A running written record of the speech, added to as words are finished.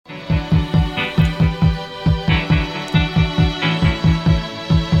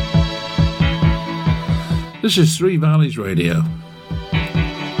This is Three Valleys Radio.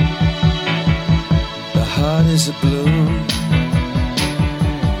 The heart is a balloon,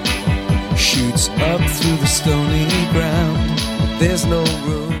 shoots up through the stony ground. There's no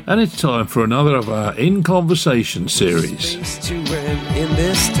room. And it's time for another of our In Conversation series. To win in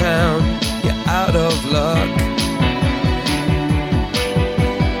this town, you're out of luck.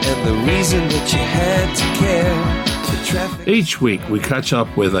 And the reason that you had to care. Each week we catch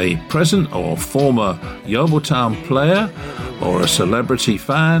up with a present or former Yeovil Town player or a celebrity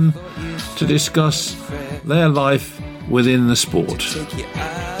fan to discuss their life within the sport. Take you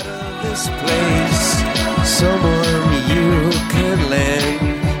out of this place, someone you can lend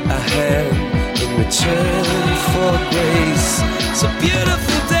a hand in return for grace. It's a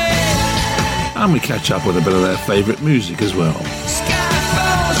beautiful day. And we catch up with a bit of their favourite music as well. Sky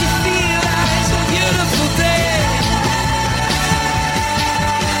falls, you feel like it's a beautiful day.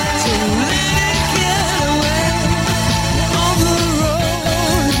 To let it get away on the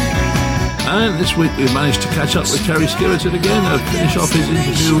road. And this week we managed to catch up with Terry Skilleton again and finish off his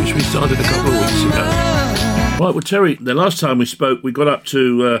interview which we started a couple of weeks ago. Right, well, Terry, the last time we spoke, we got up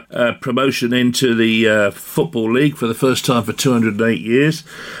to promotion into the Football League for the first time for 208 years.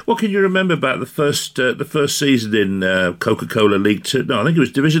 What can you remember about the first season in Coca-Cola League 2? No, I think it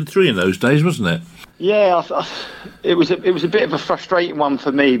was Division 3 in those days, wasn't it? Yeah, it was a bit of a frustrating one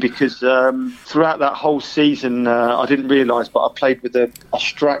for me because throughout that whole season, I didn't realise, but I played with a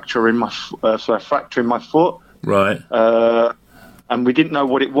fracture in my foot. Right. And we didn't know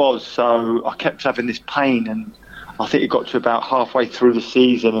what it was, so I kept having this pain, and I think it got to about halfway through the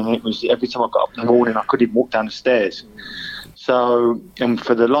season, and it was every time I got up in the morning, I couldn't even walk down the stairs. So, and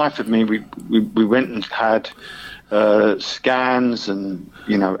for the life of me, we went and had scans and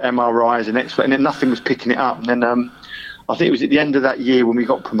MRIs and X-ray, and then nothing was picking it up. And then I think it was at the end of that year when we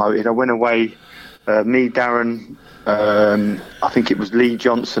got promoted. I went away, me, Darren, I think it was Lee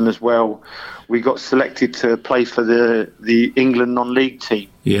Johnson as well. We got selected to play for the England non-league team.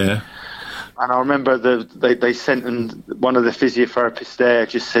 Yeah. And I remember they sent, and one of the physiotherapists there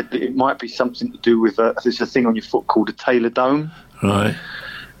just said that it might be something to do with there's a thing on your foot called a talar dome. Right.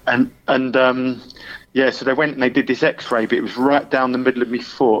 And yeah, so they went and they did this X-ray, but it was right down the middle of my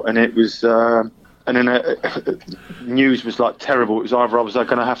foot, and it was and then news was like terrible. It was either I was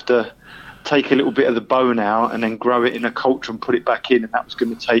going to have to take a little bit of the bone out and then grow it in a culture and put it back in, and that was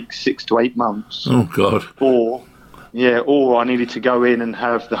going to take 6 to 8 months. Oh God! Or I needed to go in and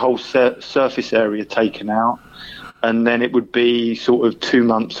have the whole surface area taken out, and then it would be sort of 2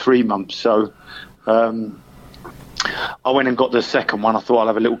 months, 3 months. So I went and got the second one. I thought I'll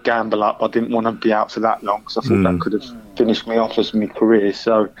have a little gamble up. I didn't want to be out for that long because I thought that could have finished me off as my career.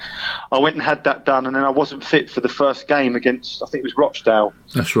 So I went and had that done, and then I wasn't fit for the first game against, I think it was Rochdale.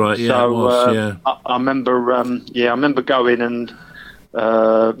 That's right. Yeah, so it was, yeah. I remember. I remember going and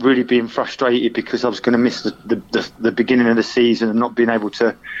really being frustrated because I was going to miss the beginning of the season and not being able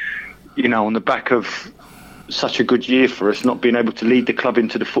to, on the back of such a good year for us, not being able to lead the club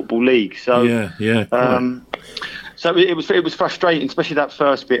into the Football League. So yeah. So it was frustrating, especially that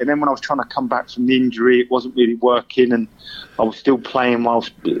first bit. And then when I was trying to come back from the injury, it wasn't really working, and I was still playing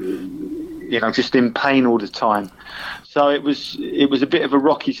whilst, just in pain all the time. So it was a bit of a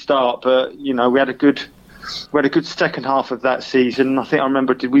rocky start, but we had a good second half of that season. I think I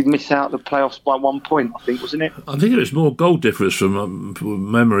remember, did we miss out the playoffs by 1 point? I think, wasn't it? I think it was more goal difference from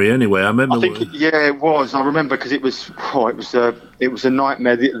memory. Anyway, I remember. It was. I remember because it was a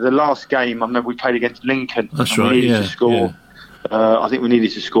nightmare. The last game, I remember we played against Lincoln. That's right. We needed to score. Yeah. I think we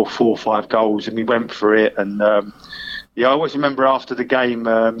needed to score 4 or 5 goals, and we went for it. And I always remember after the game,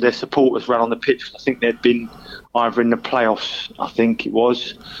 their supporters ran on the pitch. I think they'd been either in the playoffs. I think it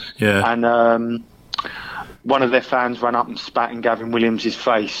was. Yeah. And one of their fans ran up and spat in Gavin Williams'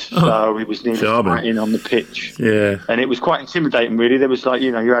 face, so he was nearly fighting on the pitch. Yeah, and it was quite intimidating, really. There was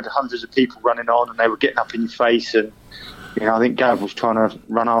you had hundreds of people running on, and they were getting up in your face, and I think Gav was trying to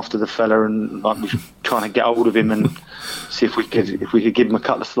run after the fella and was trying to get hold of him and see if we could give him a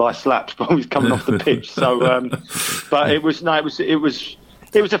couple of slice slaps, but he was coming off the pitch. So, but it was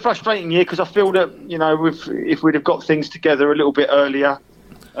a frustrating year because I feel that if we'd have got things together a little bit earlier.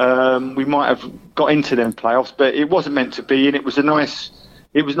 We might have got into them playoffs, but it wasn't meant to be, and it was nice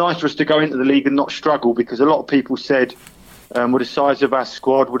for us to go into the league and not struggle, because a lot of people said with the size of our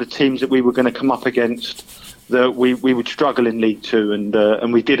squad, with the teams that we were going to come up against, that we would struggle in League Two,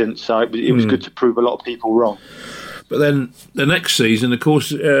 and we didn't. So it was good to prove a lot of people wrong. But then the next season, of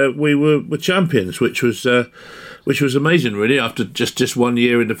course, we were champions, which was amazing, really. After just 1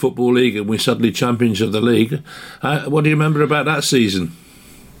 year in the Football League, and we're suddenly champions of the league. What do you remember about that season?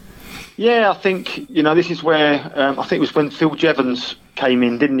 Yeah, I think, this is where, I think it was when Phil Jevons came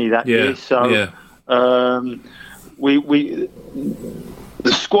in, didn't he, that year? So, the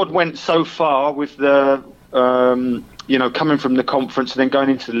squad went so far with the, coming from the conference and then going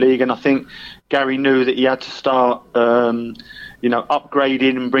into the league. And I think Gary knew that he had to start, upgrading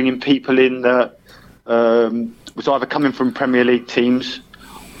and bringing people in that was either coming from Premier League teams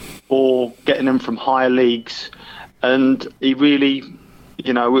or getting them from higher leagues. And he really...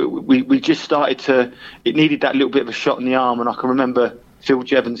 we just started to... It needed that little bit of a shot in the arm, and I can remember Phil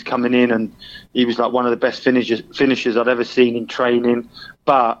Jevons coming in, and he was like one of the best finishers I'd ever seen in training.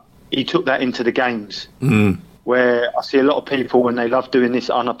 But he took that into the games, where I see a lot of people when they love doing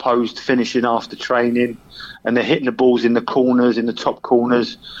this unopposed finishing after training, and they're hitting the balls in the corners, in the top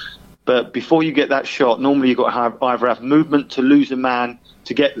corners. But before you get that shot, normally you've got to either have movement to lose a man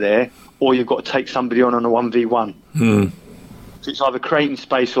to get there, or you've got to take somebody on a 1v1. So it's either creating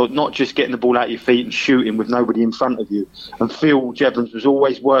space or not just getting the ball out of your feet and shooting with nobody in front of you. And Phil Jevons was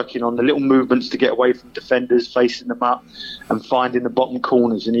always working on the little movements to get away from defenders, facing them up and finding the bottom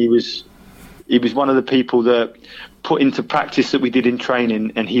corners. And he was one of the people that put into practice that we did in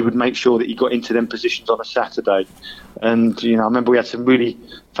training, and he would make sure that he got into them positions on a Saturday. And, I remember we had some really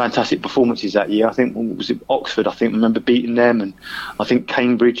fantastic performances that year. I think, was it Oxford? I remember beating them. And I think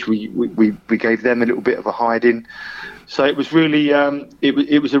Cambridge, we gave them a little bit of a hiding. So it was really,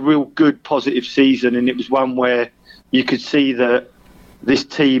 it was a real good, positive season, and it was one where you could see that this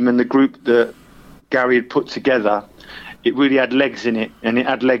team and the group that Gary had put together, it really had legs in it, and it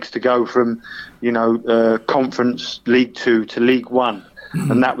had legs to go from, Conference League 2 to League 1,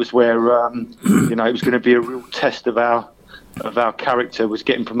 and that was where, it was going to be a real test of our character, was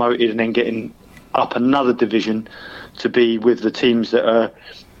getting promoted and then getting up another division to be with the teams that are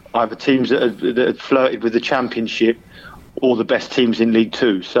either teams that had flirted with the Championship or the best teams in League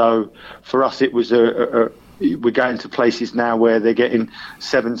 2. So for us, it was we're going to places now where they're getting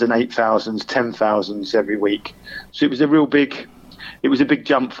 7s and 8,000s, 10,000s every week. So it was a big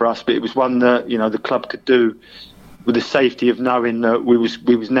jump for us, but it was one that, the club could do with the safety of knowing that we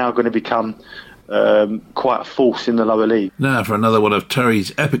was now going to become quite a force in the lower league. Now for another one of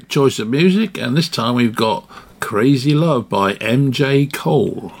Terry's epic choice of music, and this time we've got Crazy Love by MJ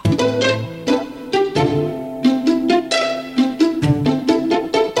Cole.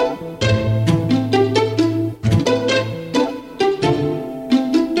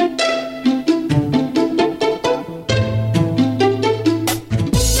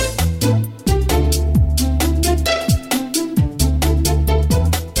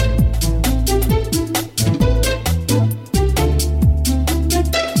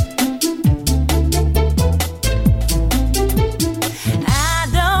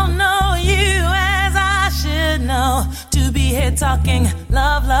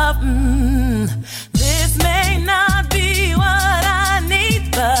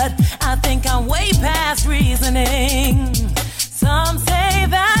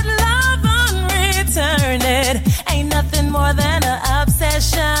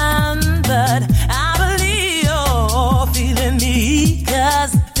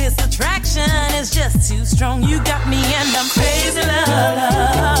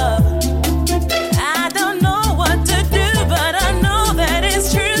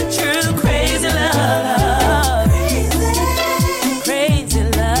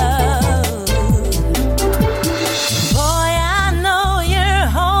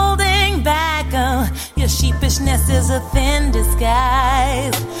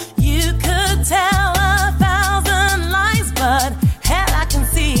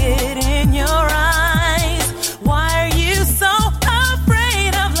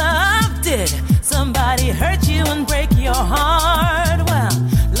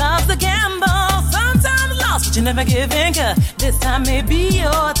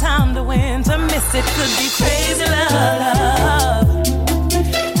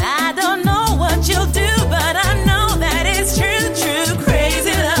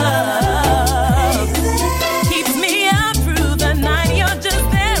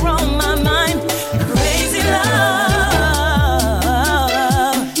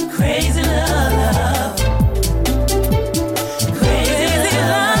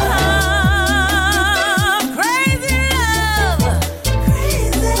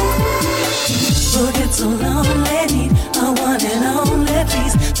 So long, I need a one and only.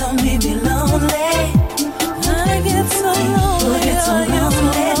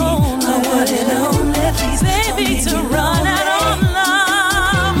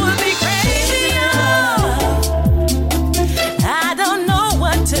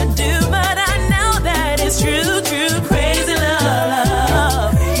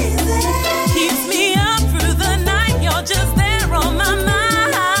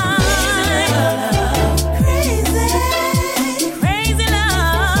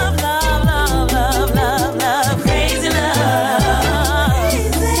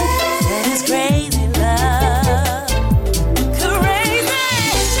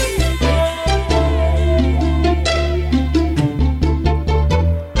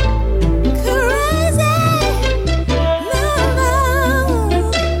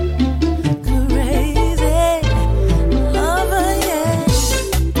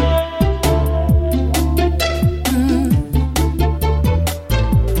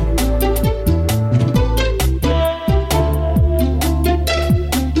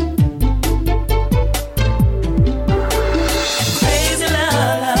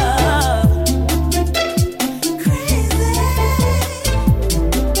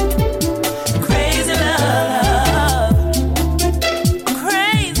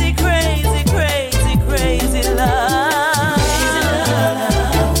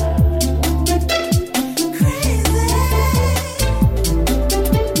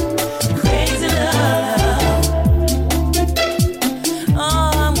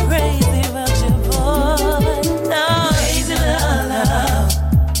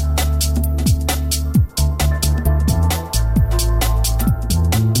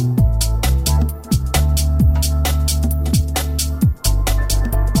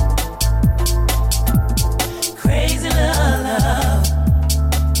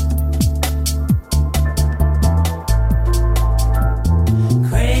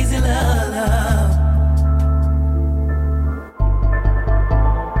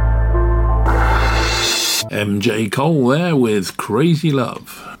 MJ Cole there with Crazy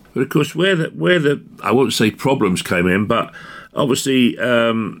Love. But of course, where the I won't say problems came in, but obviously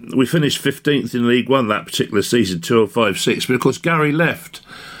we finished 15th in League One that particular season, 2005-06. But of course, Gary left,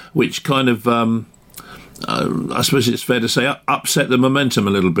 which kind of I suppose it's fair to say upset the momentum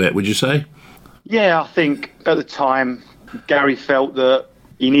a little bit. Would you say? Yeah, I think at the time Gary felt that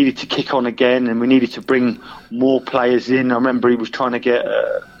he needed to kick on again, and we needed to bring more players in. I remember he was trying to get,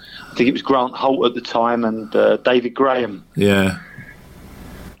 I think it was Grant Holt at the time and David Graham. Yeah.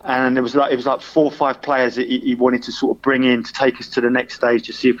 And it was like 4 or 5 players that he wanted to sort of bring in to take us to the next stage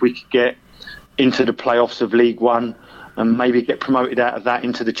to see if we could get into the playoffs of League One and maybe get promoted out of that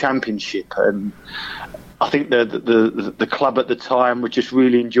into the Championship. And I think the club at the time were just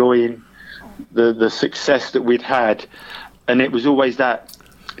really enjoying the success that we'd had, and it was always that.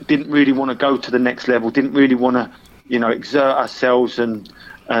 Didn't really want to go to the next level, didn't really want to, exert ourselves and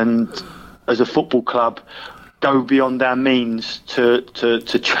as a football club go beyond our means to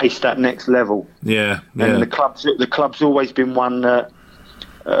chase that next level. Yeah. And the club's always been one that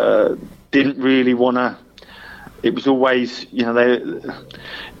didn't really want to. It was always,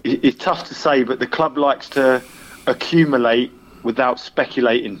 it's tough to say, but the club likes to accumulate without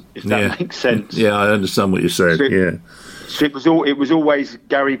speculating, if that makes sense. Yeah, I understand what you're saying. So it was always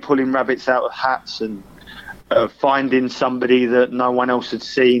Gary pulling rabbits out of hats and finding somebody that no one else had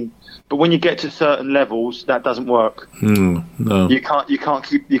seen. But when you get to certain levels, that doesn't work. No, you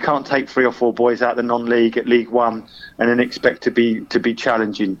can't take 3 or 4 boys out of the non-league at League One and then expect to be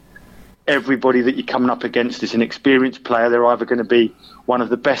challenging. Everybody that you're coming up against is an experienced player. They're either going to be one of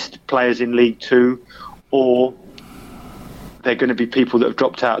the best players in League Two, or they're going to be people that have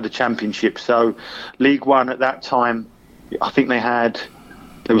dropped out of the Championship. So League One at that time, I think there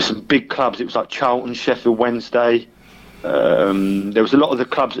were some big clubs. It was like Charlton, Sheffield Wednesday. There was a lot of the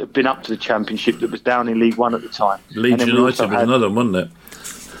clubs that had been up to the Championship that was down in League One at the time. Leeds United was another one, wasn't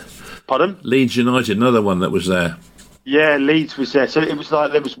it? Pardon? Leeds United, another one that was there. Yeah, Leeds was there. So it was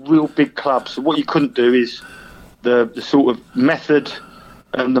like there was real big clubs. So what you couldn't do is the sort of method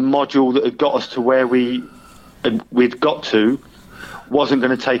and the module that had got us to where we'd got to wasn't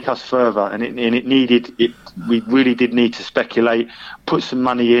going to take us further, and it needed it. We really did need to speculate, put some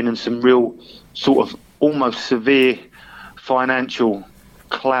money in, and some real sort of almost severe financial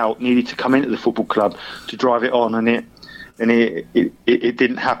clout needed to come into the football club to drive it on, and it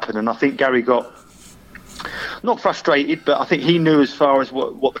didn't happen. And I think Gary got not frustrated, but I think he knew as far as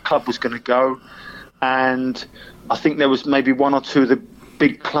what the club was going to go, and I think there was maybe 1 or 2 of the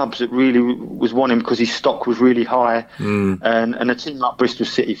big clubs that really was wanting him because his stock was really high, and a team like Bristol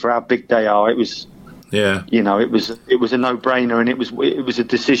City, for how big they are, it was it was a no-brainer, and it was a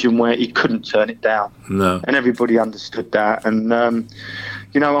decision where he couldn't turn it down. No, and everybody understood that. And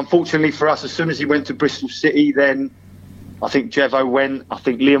unfortunately for us, as soon as he went to Bristol City, then I think Jevo went. I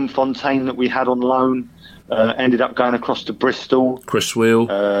think Liam Fontaine that we had on loan ended up going across to Bristol. Chris Wheel,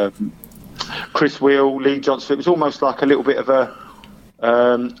 Lee Johnson. It was almost like a little bit of a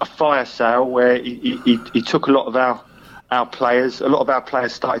fire sale where he took a lot of our players. A lot of our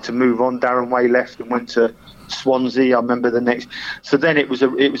players started to move on. Darren Way left and went to Swansea. I remember the next. So then it was a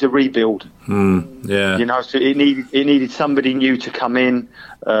rebuild. Yeah. So it needed somebody new to come in,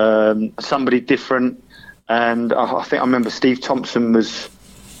 somebody different. And I think I remember Steve Thompson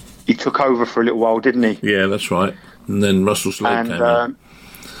he took over for a little while, didn't he? Yeah, that's right. And then Russell Slade came in.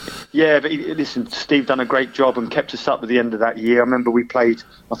 Yeah, but Steve done a great job and kept us up at the end of that year. I remember we played,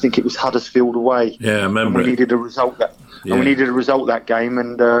 I think it was Huddersfield away. Yeah, I remember. And we needed a result that game.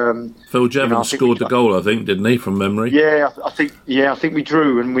 And Phil Jevons scored the goal, I think, didn't he, from memory? Yeah, I think we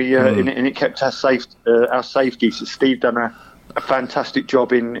drew, and we and it kept our safety. So Steve done a fantastic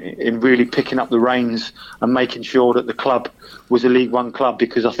job in really picking up the reins and making sure that the club was a League One club,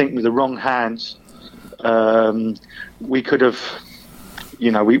 because I think with the wrong hands, we could have.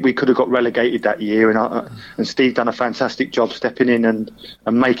 We could have got relegated that year, and Steve done a fantastic job stepping in and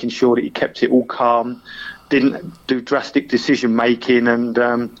making sure that he kept it all calm, didn't do drastic decision making, and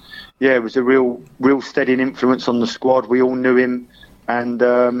it was a real steadying influence on the squad. We all knew him, and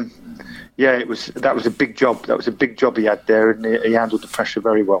that was a big job. That was a big job he had there, and he handled the pressure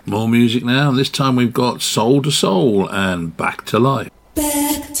very well. More music now. This time we've got Soul to Soul and Back to Life.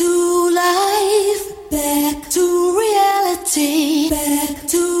 Back to life, back to reality, back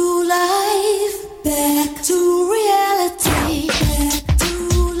to life, back to reality, back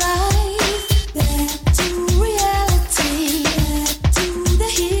to life, back to reality, back to the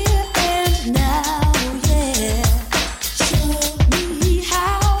here and now, yeah. Show me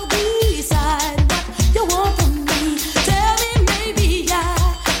how, decide what you want from me. Tell me maybe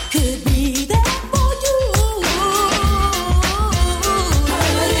I could be there for you.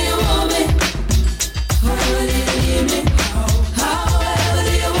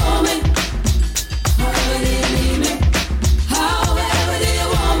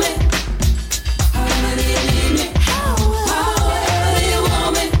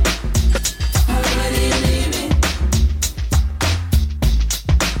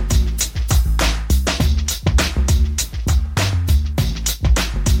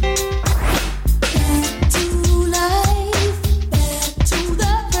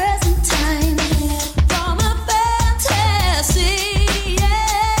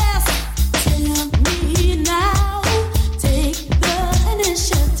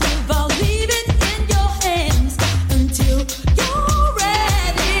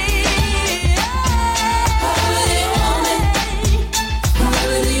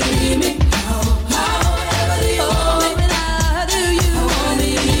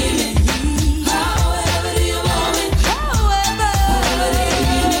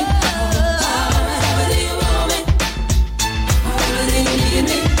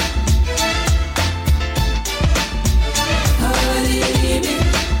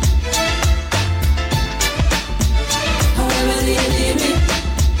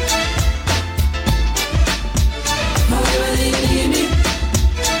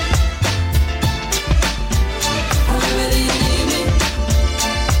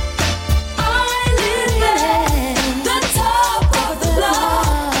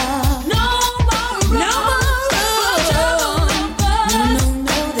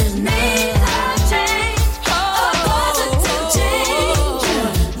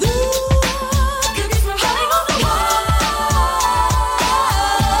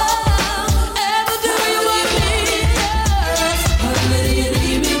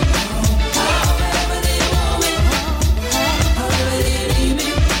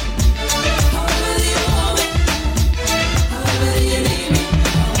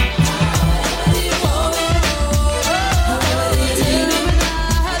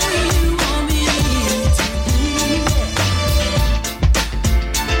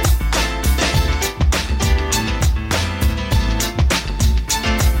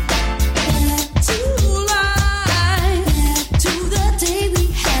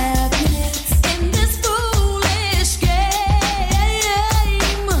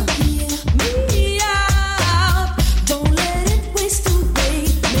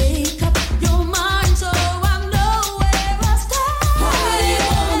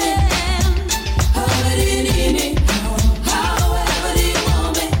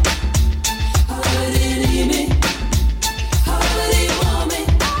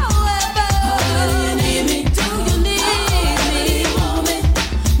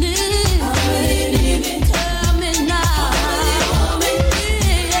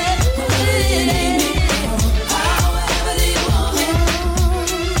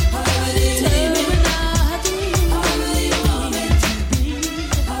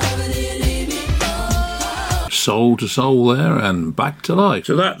 soul to soul there and back to life.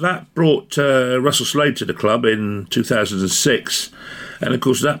 So that brought Russell Slade to the club in 2006. And, of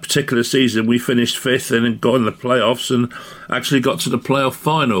course, that particular season we finished fifth and got in the playoffs and actually got to the playoff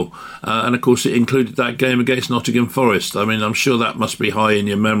final. And, of course, it included that game against Nottingham Forest. I mean, I'm sure that must be high in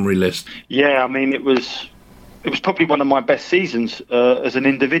your memory list. Yeah, I mean, it was probably one of my best seasons as an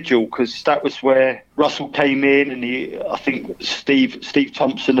individual, because that was where Russell came in, and I think Steve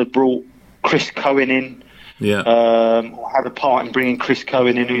Thompson had brought Chris Cohen in. Yeah. Had a part in bringing Chris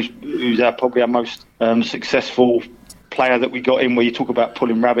Cohen in, who's probably our most successful player that we got in, where you talk about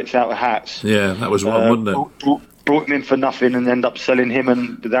pulling rabbits out of hats. Yeah, that was one, wasn't it? Brought him in for nothing and ended up selling him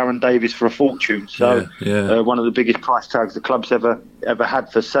and Darren Davis for a fortune. So one of the biggest price tags the club's ever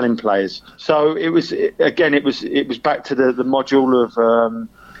had for selling players. So it was back to the module of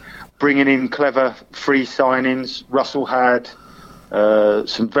bringing in clever free signings. Russell had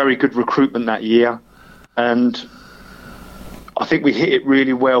some very good recruitment that year, and I think we hit it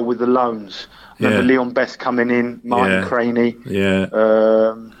really well with the loans. Remember Leon Best coming in, Martin Craney. Yeah.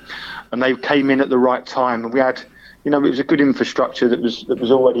 And they came in at the right time. And we had, it was a good infrastructure that was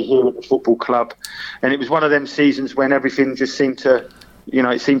already here at the football club. And it was one of them seasons when everything just seemed to,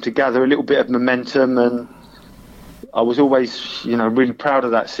 it seemed to gather a little bit of momentum. And I was always, really proud of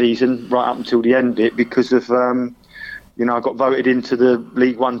that season right up until the end of it, because of, I got voted into the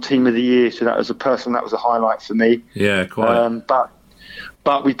League One Team of the Year. So that was a highlight for me. Yeah, quite.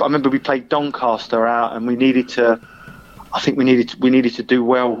 But I remember we played Doncaster out, and we needed to do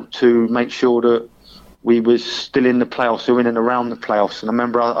well to make sure that we was still in the playoffs, or in and around the playoffs. And I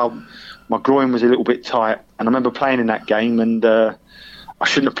remember my groin was a little bit tight, and I remember playing in that game, and I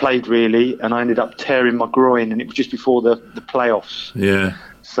shouldn't have played really, and I ended up tearing my groin, and it was just before the playoffs. Yeah.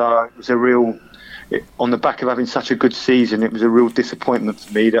 So it was on the back of having such a good season, it was a real disappointment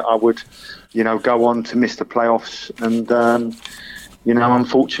for me that I would, go on to miss the playoffs, and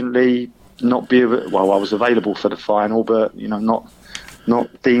unfortunately not be. Well, I was available for the final, but not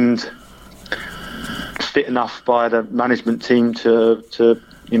deemed fit enough by the management team to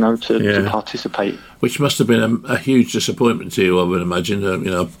participate. Which must have been a huge disappointment to you, I would imagine.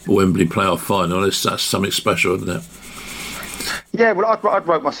 A Wembley playoff final. That's something special, isn't it? Yeah, well, I'd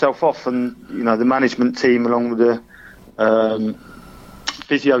wrote myself off, and the management team, along with the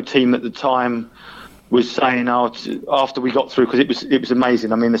physio team at the time, was saying after we got through, because it was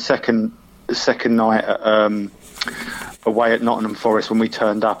amazing. I mean, the second night away at Nottingham Forest, when we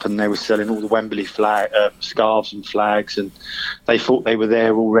turned up and they were selling all the Wembley scarves and flags, and they thought they were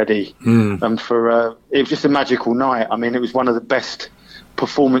there already. And it was just a magical night. I mean, it was one of the best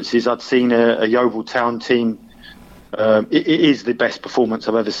performances I'd seen a Yeovil Town team. It is the best performance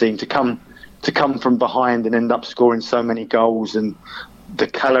I've ever seen, to come from behind and end up scoring so many goals, and the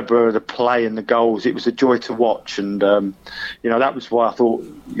calibre of the play and the goals. It was a joy to watch, and that was why I thought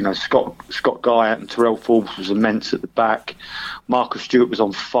Scott Guyot and Terrell Forbes was immense at the back. Marcus Stewart was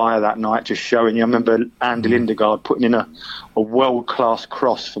on fire that night, just showing you. I remember Andy Lindegaard putting in a world-class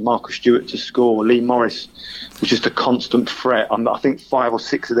cross for Marcus Stewart to score. Lee Morris was just a constant threat. I think 5 or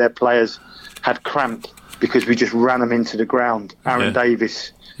 6 of their players had cramp because we just ran them into the ground. Aaron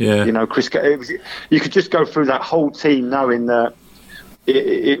Davis, Chris. You could just go through that whole team knowing that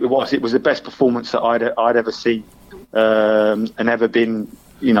it was the best performance that I'd ever seen and ever been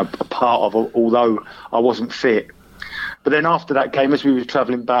a part of, although I wasn't fit. But then after that game, as we were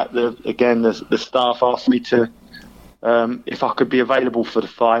travelling back, the staff asked me to if I could be available for the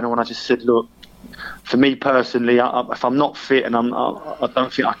final, and I just said, look, for me personally, if I'm not fit and I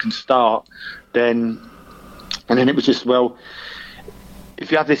don't think I can start, then it was just, well,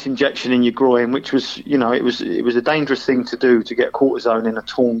 if you have this injection in your groin, which was, it was a dangerous thing to do, to get cortisone in a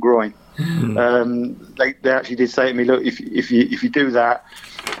torn groin. They actually did say to me, look, if you do that,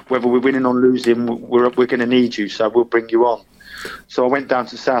 whether we're winning or losing, we're going to need you, so we'll bring you on. So I went down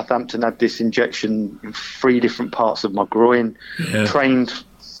to Southampton, had this injection in 3 different parts of my groin, trained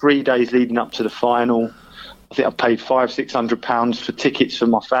 3 days leading up to the final. I think I paid £500-600 for tickets for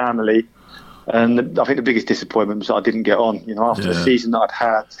my family. And I think the biggest disappointment was that I didn't get on, after the season that I'd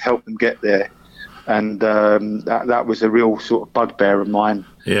had to help them get there. And that was a real sort of bugbear of mine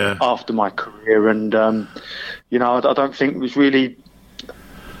after my career. And, I don't think it was really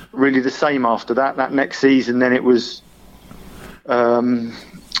the same after that. That next season, then it was, again,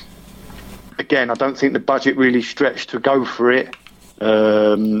 I don't think the budget really stretched to go for it.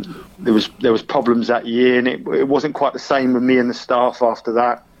 There was problems that year, and it wasn't quite the same with me and the staff after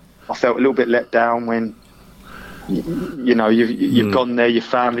that. I felt a little bit let down when, you've gone there, your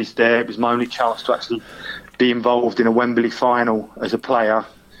family's there. It was my only chance to actually be involved in a Wembley final as a player.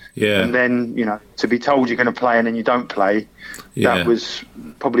 Yeah. And then, to be told you're going to play and then you don't play, that was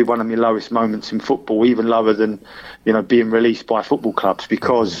probably one of my lowest moments in football, even lower than, being released by football clubs,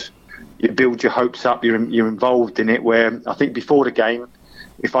 because you build your hopes up, you're involved in it, where I think before the game,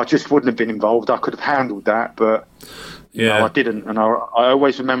 if I just wouldn't have been involved, I could have handled that, but I didn't. And I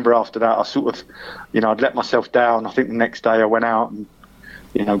always remember after that, I sort of, I'd let myself down. I think the next day I went out and,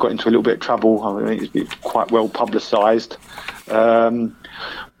 got into a little bit of trouble. I mean, it's quite well publicised.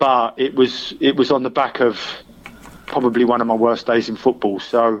 But it was on the back of probably one of my worst days in football.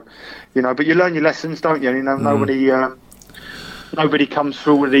 So, but you learn your lessons, don't you? Nobody comes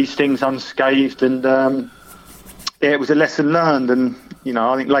through all of these things unscathed, and it was a lesson learned. And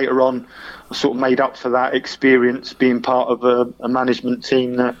I think later on, I sort of made up for that experience being part of a management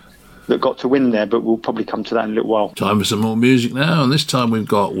team that got to win there. But we'll probably come to that in a little while. Time for some more music now, and this time we've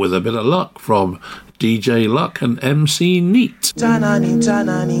got With a Bit of Luck from DJ Luck and MC Neat. Ting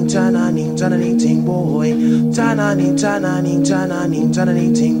boy. Ting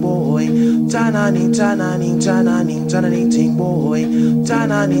boy.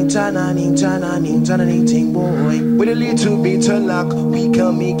 Ting boy. With a little bit of luck, we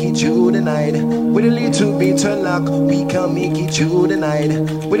can make it through the night. With a little bit of luck, we can make it through the night.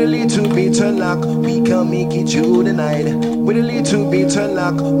 With a little bit of luck, we can make it through the night. With a little bit of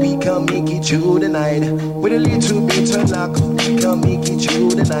luck, we can make it through the night. With a little bit of luck, we can make it through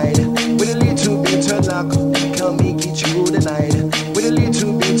the night. With a little bit of luck, we can make it through the night. With a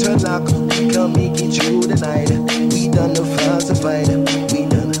little bit of luck, we can make it through the night. We done the falsified, we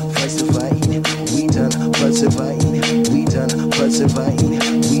done falsified, we done falsified, we done falsified,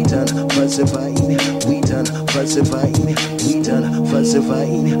 we done falsified, we done falsified, we done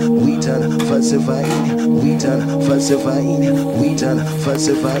falsified, we done falsified, we done falsified, we done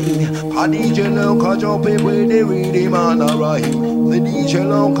falsified. A DJ local drop it with the rhythm and a rhyme. The DJ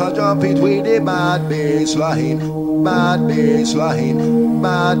local drop it with the bad bass line, bad bass line,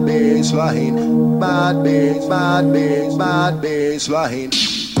 bad bass line, bad bass, bad bass, bad bass line.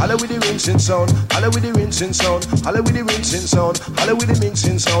 Holla with the rinsing sound, holla with the rinsing sound, holla with the rinsing sound, holla with the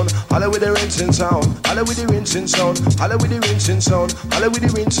mixing sound, holla with the rinsing sound, holla with the rinsing sound, holla with the rinsing sound, holla with the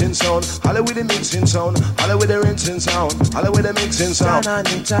rinsing sound, holla with the mixing sound, holla with the rinsing sound, holla with the mixing sound. Ting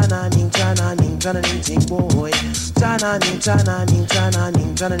boy,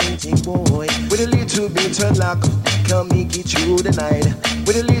 ting boy. With a little bit of luck, we can make it through the night.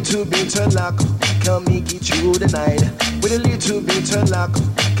 With a little bit of luck, we can make it through the night. With a little bit of luck,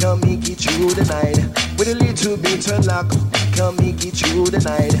 we can make it through the night. With a little bit of luck, we can make it through the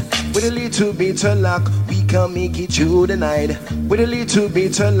night. With a little bit of luck, we can make it through the night. With a little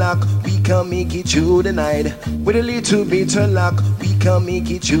bit of luck, we can make it through the night. With a little bit of luck, we can make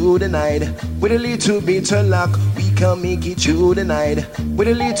it through the night. With a little bit of luck, we can make it through the night. With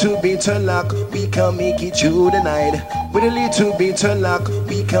a little bit of luck, we can make it through the night. With a little bit of luck,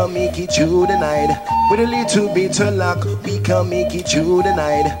 we can make it through the night. With a little bit of luck, we can make it through the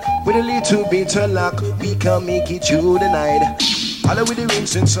night. With a little bit of luck, we can make it through the night. Holla with the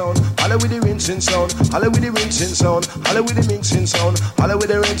rinsing sound, holla with the rinsing sound, holla with the rinsing sound, holla with the mixing sound, holla with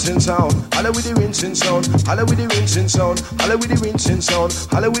the rinsing sound, holla with the rinsing sound, holla with the rinsing sound, holla with the rinsing sound, holla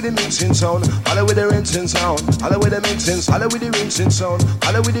with the mixing sound, holla with the rinsing sound, holla with the mixing, holla with the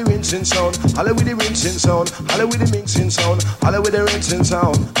rinsing sound, holla with the rinsing sound, holla with the rinsing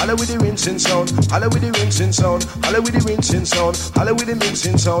sound, holla with the mixing sound, holla with the rinsing sound, holla with the rinsing sound, holla with the rinsing sound, holla with the rinsing sound, holla with the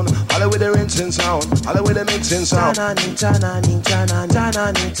mixing sound, holla with the rinsing sound, holla with the mixing sound.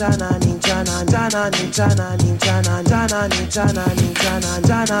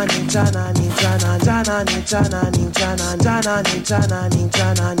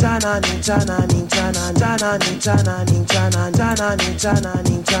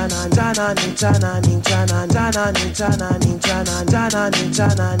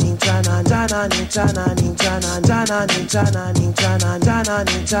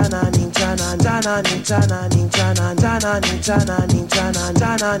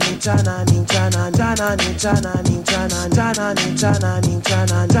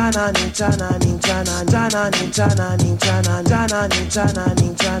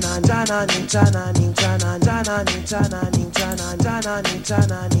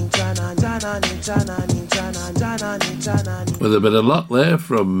 With a bit of luck there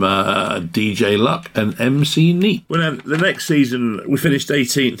from DJ Luck and MC Neat. Well, the next season we finished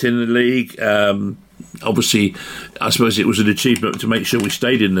 18th in the league. Obviously, I suppose it was an achievement to make sure we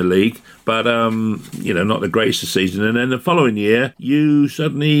stayed in the league, but, not the greatest season. And then the following year, you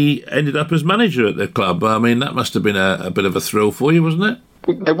suddenly ended up as manager at the club. I mean, that must have been a bit of a thrill for you, wasn't it?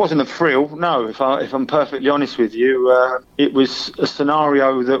 There wasn't a thrill, no. If I'm perfectly honest with you, it was a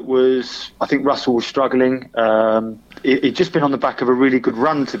scenario that was. I think Russell was struggling. It'd just been on the back of a really good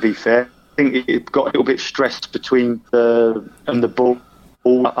run, to be fair. I think it got a little bit stressed between the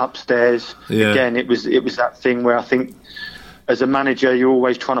ball upstairs. Yeah. Again, it was that thing where I think, as a manager, you're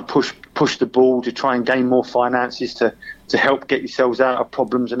always trying to push the ball to try and gain more finances to help get yourselves out of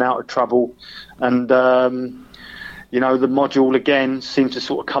problems and out of trouble, and. The module again seemed to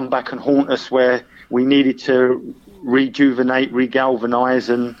sort of come back and haunt us, where we needed to rejuvenate, regalvanise,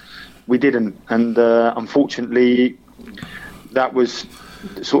 and we didn't. And unfortunately, that was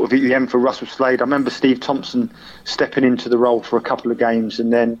sort of the end for Russell Slade. I remember Steve Thompson stepping into the role for a couple of games,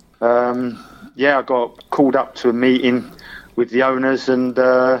 and then I got called up to a meeting with the owners, and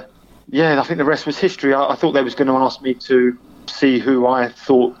I think the rest was history. I thought they was going to ask me to see who I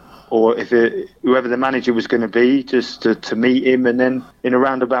thought, or whoever the manager was going to be, just to meet him, and then in a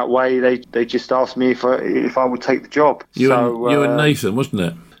roundabout way, they just asked me if I would take the job. You and Nathan, wasn't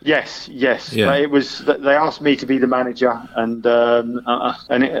it? Yes. Yeah. It was. They asked me to be the manager, and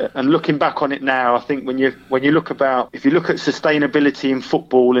looking back on it now, I think if you look at sustainability in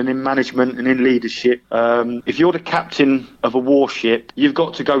football and in management and in leadership, if you're the captain of a warship, you've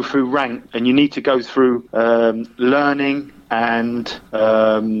got to go through rank, and you need to go through learning. And,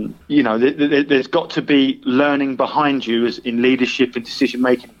 there's got to be learning behind you as in leadership and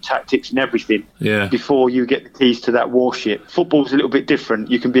decision-making, tactics and everything before you get the keys to that warship. Football's a little bit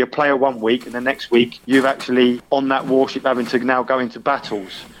different. You can be a player one week and the next week you've actually on that warship having to now go into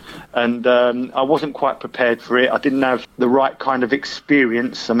battles. And I wasn't quite prepared for it. I didn't have the right kind of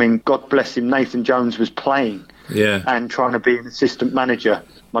experience. I mean, God bless him, Nathan Jones was playing and trying to be an assistant manager.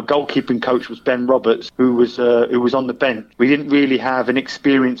 My goalkeeping coach was Ben Roberts, who was on the bench. We didn't really have an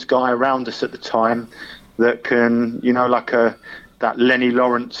experienced guy around us at the time that can, that Lenny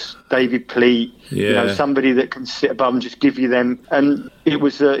Lawrence, David Pleat, somebody that can sit above and just give you them. And it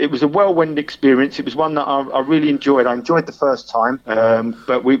was a whirlwind experience. It was one that I really enjoyed. I enjoyed the first time,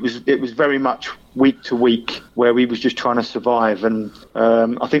 but it was very much week to week where we was just trying to survive. And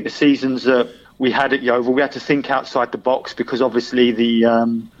I think the seasons that we had at Yeovil, we had to think outside the box, because obviously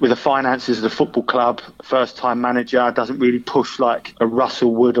with the finances of the football club, first-time manager doesn't really push like a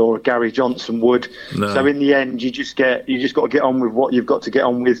Russell would or a Gary Johnson would. No. So in the end, you just got to get on with what you've got to get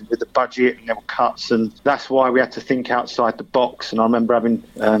on with the budget, and there were cuts, and that's why we had to think outside the box. And I remember having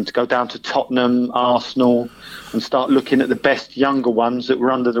to go down to Tottenham, Arsenal, and start looking at the best younger ones that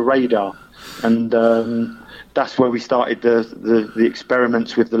were under the radar. And that's where we started the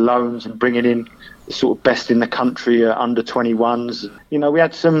experiments with the loans and bringing in the sort of best in the country under 21s. We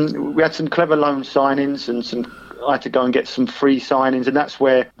had some clever loan signings, and I had to go and get some free signings, and that's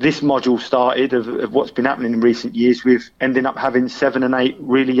where this module started of what's been happening in recent years. We've ended up having 7 and 8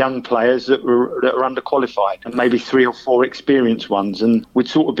 really young players that are underqualified, and maybe 3 or 4 experienced ones. And we'd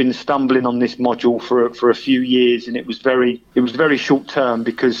sort of been stumbling on this module for a few years, and it was very short term,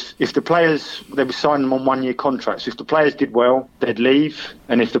 because if the players, they were signing them on 1-year contracts. If the players did well, they'd leave,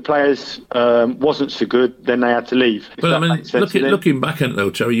 and if the players wasn't so good, then they had to leave. But I mean, looking back at it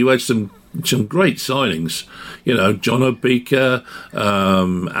though, Terry, you had some great signings, John Obika,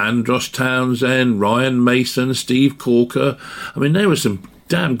 Andros Townsend, Ryan Mason, Steve Corker. I mean, they were some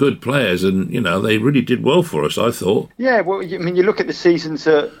damn good players, and they really did well for us, I thought. Yeah, well, I mean, you look at the seasons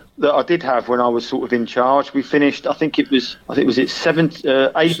that I did have when I was sort of in charge. We finished, I think it was 18th,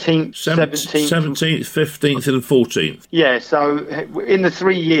 17th, 15th, and 14th. Yeah, so in the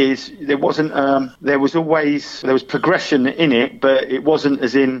 3 years, there wasn't. There was progression in it, but it wasn't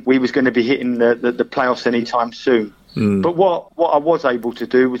as in we was going to be hitting the playoffs anytime soon. Mm. But what I was able to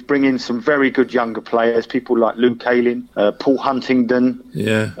do was bring in some very good younger players, people like Luke Ayling, Paul Huntingdon,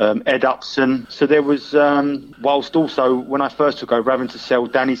 Ed Upson. So there was, whilst also when I first took over, having to sell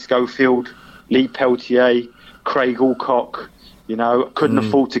Danny Schofield, Lee Peltier, Craig Alcock. Couldn't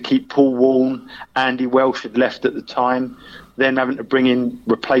afford to keep Paul Warne. Andy Welsh had left at the time. Then having to bring in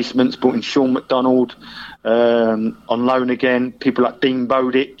replacements, brought in Sean McDonald on loan again. People like Dean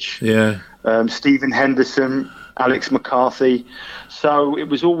Bowditch, Stephen Henderson, Alex McCarthy. So it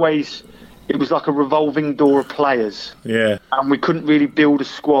was like a revolving door of players. Yeah. And we couldn't really build a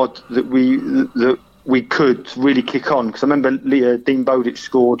squad that we could really kick on. Because I remember Dean Bowditch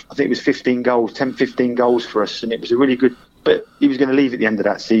scored, I think it was 15 goals for us. And it was a really good, but he was going to leave at the end of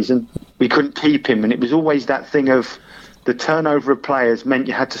that season. We couldn't keep him. And it was always that thing of the turnover of players meant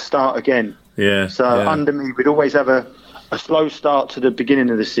you had to start again. Yeah. So under me, we'd always have a slow start to the beginning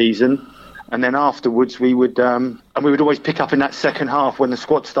of the season. And then afterwards, we would always pick up in that second half when the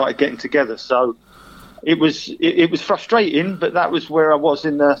squad started getting together. So it was frustrating, but that was where I was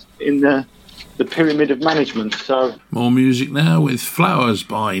in the pyramid of management. So more music now with Flowers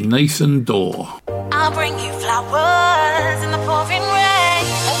by Nathan Dawe. I'll bring you flowers in the pouring rain.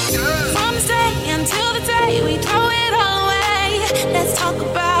 From this day until the day we throw it all away. Let's talk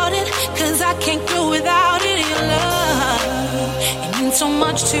about it, 'cause I can't go without it. Your love, it means so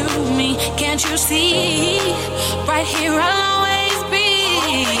much to me. Can't you see? Right here I'll always be.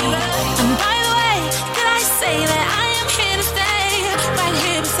 And by the way, did I say that I am here to stay? Right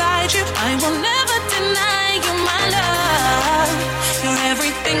here beside you, I will never deny you my love. You're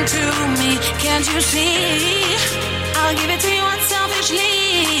everything to me, can't you see? I'll give it to you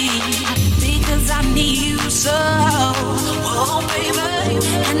unselfishly, because I need you so. Oh baby,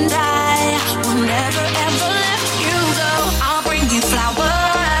 and I will never ever let you go. I'll bring you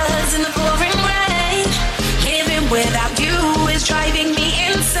flowers in the pouring rain. Living without you is driving me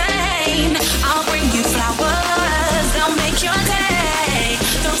insane. I'll bring you flowers, they'll make your day.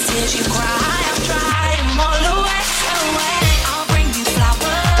 Those tears you cry, I'll dry them all away, away. I'll bring you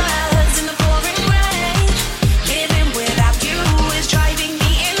flowers in the pouring rain. Living without you is driving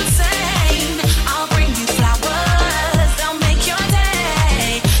me insane. I'll bring you flowers, they'll make your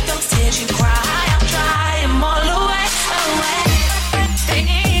day. Those tears you cry, I'll dry them all away, away.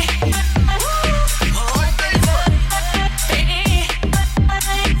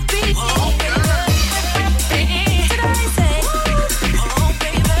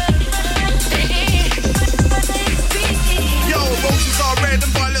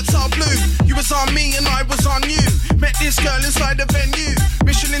 On me and I was on you. Met this girl inside the venue.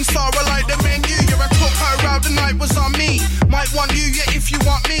 Michelin star, I like the menu. Yeah, I took her out, the night was on me. Might want you, yeah, if you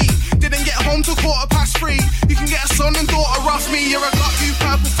want me. Didn't get home till 3:15. You can get a son and daughter off me. Yeah, I got you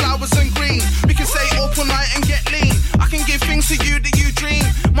purple flowers and green. We can stay up all night and get lean. I can give things to you that you dream.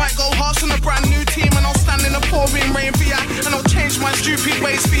 Might go hard on a brand new team, and I'll stand in the pouring rain for ya. And I'll change my stupid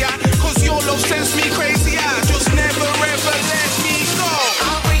ways for ya. 'Cause your love sends me crazy. I just never ever let me go.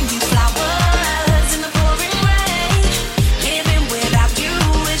 I'll bring you flowers in the pouring rain. Living without you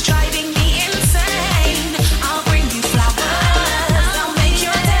is driving me insane. I'll bring you flowers, they'll make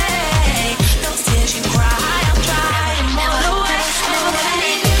your day. Those tears you cry, I'll dry them all away. Never gonna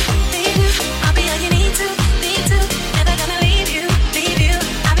leave you, leave you. I'll be all you need to, need to. Never gonna leave you, leave you.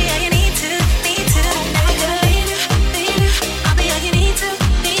 I'll be all you need to, need to. Never gonna leave you, leave you. I'll be all you need to,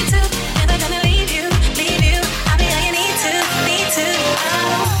 need to. Never gonna leave you, leave you. I'll be all you need to, need to.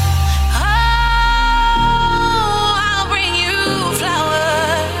 I'll bring you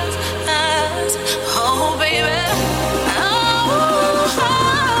flowers. Oh, baby.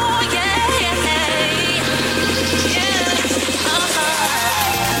 Oh, yeah.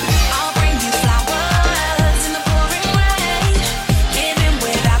 I'll bring you flowers in the pouring rain. Living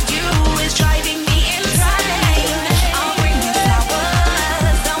without you is driving me insane. I'll bring you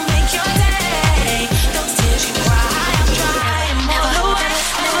flowers, they'll make your day. Those tears you cry, I'll dry them all away.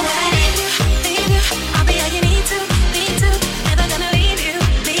 Never gonna leave you, leave you. I'll be all you need to, need to. Never gonna leave you,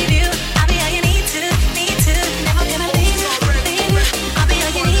 leave you. I'll be all you need to, need to. Never gonna leave you, leave you. I'll be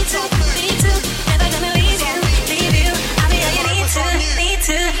all you need to, need to. Never gonna leave you, leave you. I'll be all you need to, need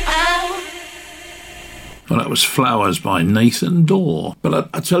to. Well, that was Flowers by Nathan Dawe. But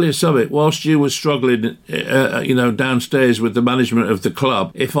I tell you something, whilst you were struggling, downstairs with the management of the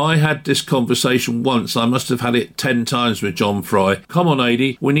club, if I had this conversation once, I must have had it 10 times with John Fry. Come on,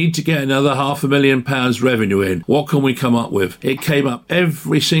 Adi, we need to get another £500,000 revenue in. What can we come up with? It came up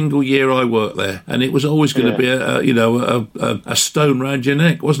every single year I worked there, and it was always going to be a stone round your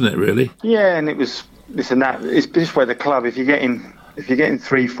neck, wasn't it, really? yeah, and it was this and that. It's this way the club. If you're getting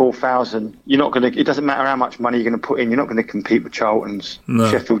 3,000-4,000, you're not going to. It doesn't matter how much money you're going to put in. You're not going to compete with Charlton's,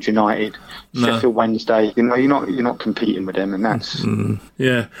 Sheffield United, Sheffield Wednesday. You're not competing with them, and that's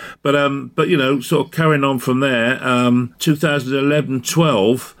Yeah, but sort of carrying on from there,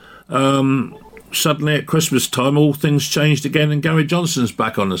 2011-12. Suddenly at Christmas time, all things changed again, and Gary Johnson's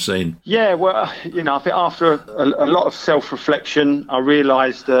back on the scene. Yeah, well, I think after a lot of self-reflection, I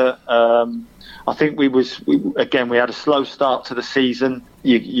realised that I think we had a slow start to the season.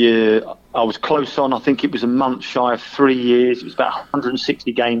 I was close on. I think it was a month shy of 3 years. It was about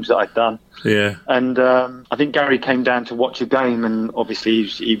 160 games that I'd done. Yeah. And I think Gary came down to watch a game, and obviously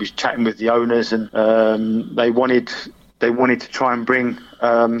he was chatting with the owners, and they wanted to try and bring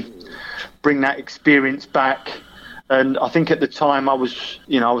that experience back. And I think at the time I was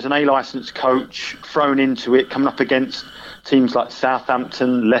an A licensed coach, thrown into it, coming up against teams like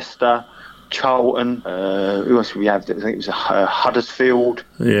Southampton, Leicester, Charlton. Who else did we have? I think it was Huddersfield,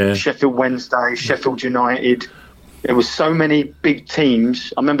 Sheffield Wednesday, Sheffield United. there was so many big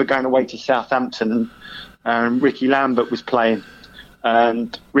teams. I remember going away to Southampton and Ricky Lambert was playing,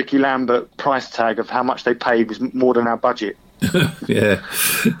 and Ricky Lambert price tag of how much they paid was more than our budget. yeah.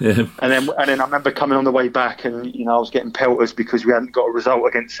 And then I remember coming on the way back, and I was getting pelters because we hadn't got a result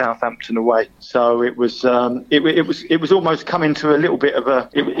against Southampton away. So it was almost coming to a little bit of a.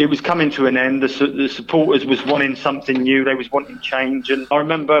 It was coming to an end. The supporters was wanting something new. They was wanting change, and I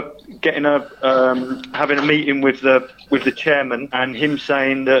remember getting having a meeting with the chairman, and him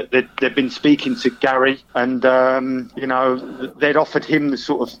saying that they'd been speaking to Gary, and they'd offered him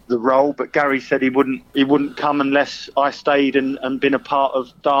the role, but Gary said he wouldn't come unless I stayed and been a part of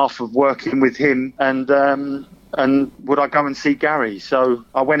staff of working with him, and would I go and see Gary? So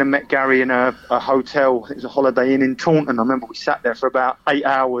I went and met Gary in a hotel. It was a Holiday Inn in Taunton. I remember we sat there for about 8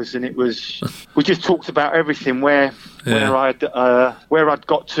 hours, and we just talked about everything, where I'd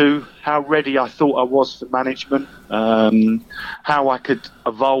got to, how ready I thought I was for management, how I could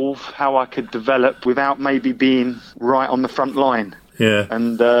evolve, how I could develop without maybe being right on the front line. Yeah.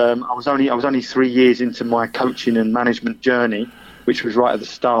 And I was only 3 years into my coaching and management journey, which was right at the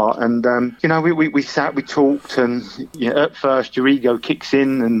start. And we sat, we talked, and at first your ego kicks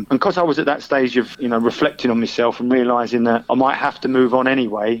in, and because I was at that stage of reflecting on myself and realising that I might have to move on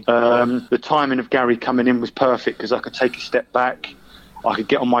anyway, the timing of Gary coming in was perfect because I could take a step back. I could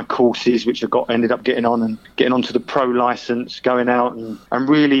get on my courses, which ended up getting onto the pro license, going out and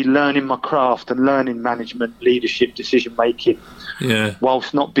really learning my craft and learning management, leadership, decision making. Yeah.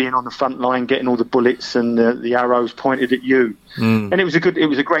 Whilst not being on the front line, getting all the bullets and the arrows pointed at you. And it was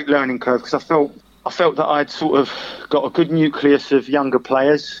a great learning curve because I felt that I'd sort of got a good nucleus of younger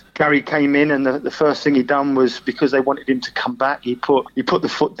players. Gary came in, and the first thing he done was, because they wanted him to come back, he put the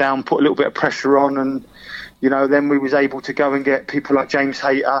foot down, put a little bit of pressure on, and then we was able to go and get people like James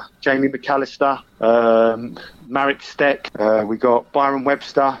Hayter, Jamie McAllister, Marek Steck. We got Byron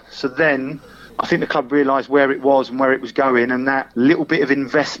Webster. So then I think the club realised where it was and where it was going, and that little bit of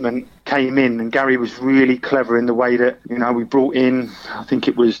investment came in. And Gary was really clever in the way that we brought in, I think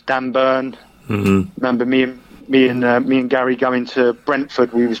it was Dan Byrne. Mm-hmm. Remember me and Gary going to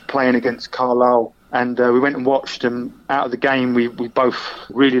Brentford. We was playing against Carlisle. And we went and watched them. Out of the game, we both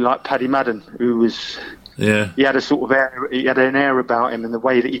really liked Paddy Madden, who was... Yeah, he had a sort of air. He had an air about him, and the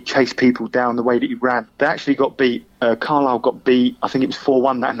way that he chased people down, the way that he ran. They actually got beat. Carlisle got beat. I think it was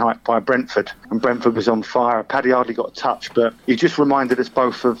 4-1 that night by Brentford, and Brentford was on fire. Paddy hardly got a touch, but he just reminded us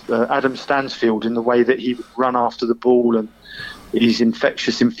both of Adam Stansfield in the way that he would run after the ball and his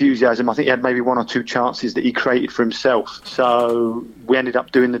infectious enthusiasm. I think he had maybe 1 or 2 chances that he created for himself. So we ended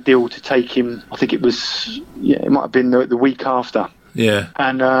up doing the deal to take him. I think it might have been the week after. Yeah,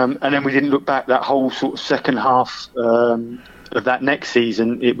 and then we didn't look back. That whole sort of second half of that next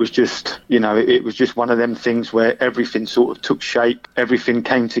season, it was just it was just one of them things where everything sort of took shape, everything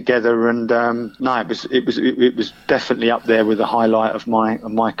came together, and it was definitely up there with the highlight of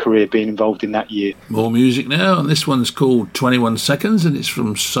my career, being involved in that year. More music now, and this one's called 21 Seconds, and it's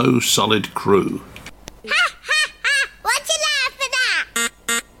from So Solid Crew. Ha ha ha! What you laughing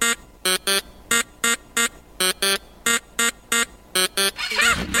at?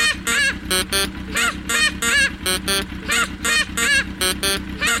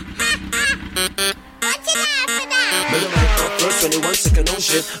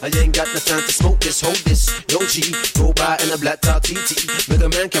 I ain't got no time to smoke this, hold this. Yo G, go by in a black top TT. Mega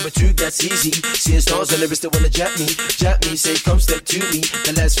Man, camera 2, that's easy. Seeing stars on the wrist that wanna jap me, say come step to me.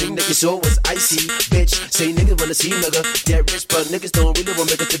 The last thing that you saw was icy. Bitch, say nigga wanna see nigga get rich, but niggas don't really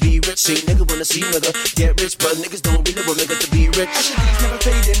want nigga to be rich. Say nigga wanna see nigga get rich, but niggas don't really want nigga to be rich. Ashley's never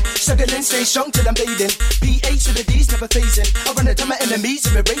fading, struggling, stay strong till I'm bathing. B8 to the D's never phasing. I run into my enemies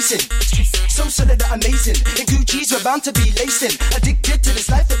and we're racing. So solid that amazing, and Gucci's we're bound to be lacing. Addicted to this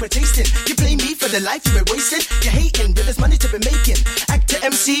life that we're tasting. You blame me for the life you been wasting. You're hating, but there's money to be making. Act to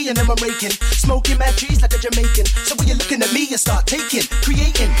MC and then I'm raking. Smoking mad trees like a Jamaican. So when you're looking at me, you start taking,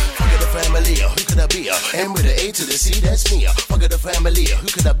 creating. Fuck the family, who could I be? M with the A to the C, that's me. Fuck the family, who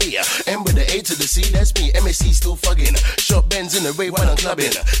could I be? M with the A to the C, that's me. MSC still fucking. Short Benz in the Ray when I'm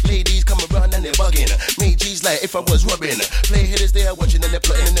clubbing. Ladies come around and they're bugging. Made G's like if I was rubbing. Play hitters they are watching and they're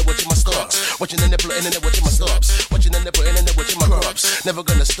plotting and they're watching my stocks. Watching and they're plotting and they're watching my stops. Watching and they're plotting and they're watching my crops. Never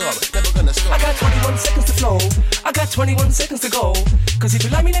gonna stop, never gonna stop. I got 21 seconds to flow. I got 21 seconds to go. Cause if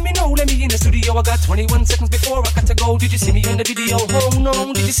you like me, let me know. Let me in the studio. I got 21 seconds before I got to go. Did you see me in the video? Oh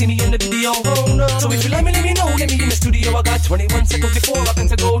no. Did you see me in the video? Oh no. So if you like me, let me know. Let me in the studio. I got 21 seconds before I got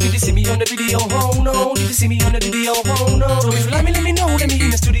to go. Did you see me on the video? Oh no. Did you see me on the video? Oh no. So if you like me, let me know. Let me in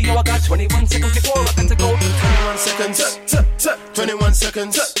the studio. I got 21 seconds before I got to go. 21 seconds. 21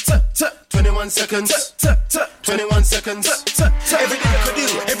 seconds. 21 seconds. 21 seconds. Every lyric I do,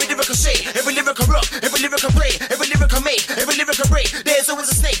 every lyric I say, every lyric I rock, every lyric I play, every lyric I make, every lyric I break. There's always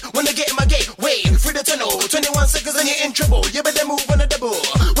a snake when I get in my gateway. Through the tunnel, 21 seconds and you're in trouble. You better move when I double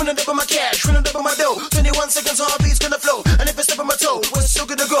my cash, when I double my dough. 21 seconds, heartbeat's gonna flow. And if I step on my toe, what's still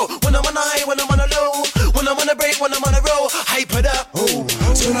gonna go? When I'm on a high, when I'm on a low, when I'm on a break, when I'm on a roll, hype it up. Oh,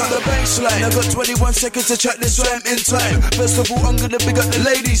 turn out the baseline. I got 21 seconds to check this rhyme in time. First of all, I'm gonna big up the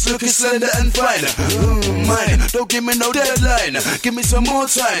ladies looking slender and fine. Mine, don't give me no deadline. Give me some more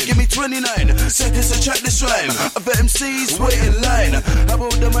time. Give me 29 seconds to check this rhyme. Other MCs wait in line. How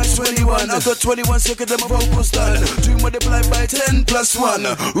about the match 21? I got 21 seconds and my vocals done. 2 multiplied by 10 plus 1.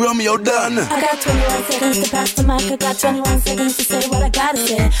 Romeo done. I got 21 seconds to pass the mic. I got 21 seconds to say what I gotta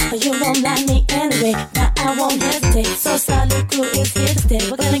say. But you won't like me anyway. Now I won't hesitate. So Solid Crew is here to stay.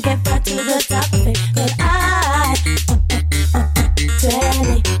 We're gonna get back to the top of it. But I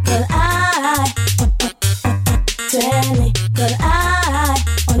 20. But I 20. But I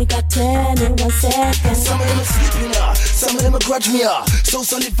only got 21 seconds. Some of them are sleeping, some of them are grudge me, so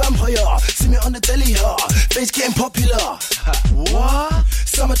solid vampire. See me on the telly, face getting popular. What?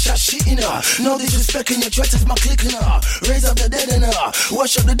 Some are chat shitting, no disrespect in your threat is my clicking, raise up the dead and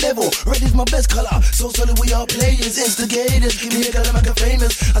wash up the devil. Red is my best color, so solid we are players, instigators. Give me a girl and make her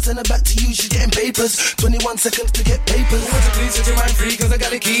famous. I send her back to you, she's getting papers. 21 seconds to get papers. Want to please set your mind free, cause I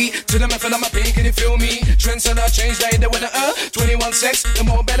got a key to the method of my pain, can you feel me? Trends and I change like the weather, 21 sex, the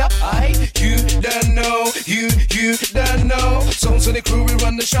more better. You don't know, you don't know. Songs to the crew, we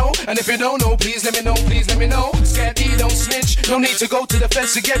run the show. And if you don't know, please let me know, please let me know. Scared E, don't snitch, no need to go to the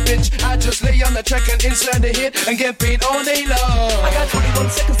fence to get rich. I just lay on the track and insert the hit and get paid all day long. I got 21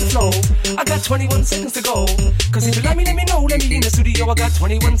 seconds to flow, I got 21 seconds to go. Cause if you let me know, let me in the studio. I got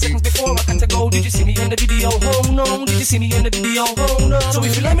 21 seconds before I got to go. Did you see me in the video? Oh no. Did you see me in the video? Oh no. So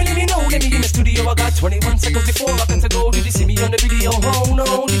if you let me know, let me in the studio. I got 21 seconds before I got to go. Did you see me on the video? Oh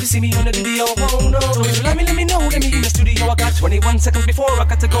no. Did you see me on the video? Oh no. So if you let me know, let me in the studio. I got 21 seconds before I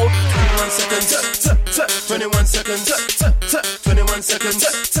got to go. 21 seconds. 21 seconds. 21 seconds.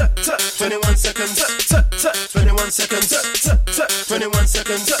 21 seconds. 21 seconds. 21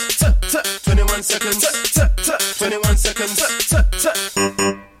 seconds. 21 seconds. 21 seconds.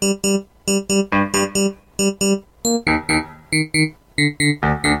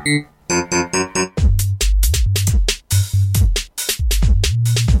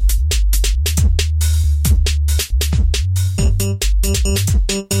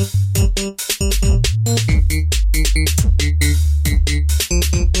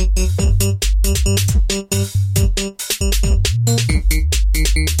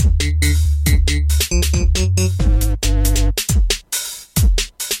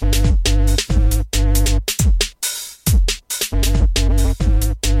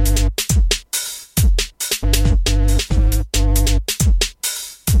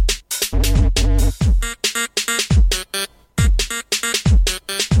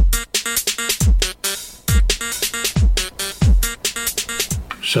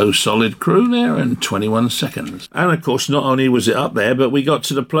 So Solid Crew there in 21 seconds. And of course, not only was it up there, but we got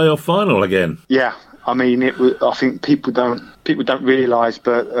to the playoff final again. Yeah, I mean, it was. I think people don't realise,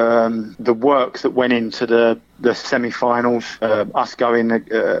 but the work that went into the semi-finals, us going,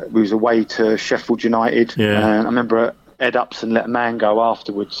 we was away to Sheffield United. Yeah. And I remember Ed Upson let a man go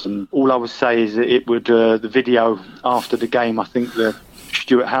afterwards, and all I would say is that it would the video after the game. I think that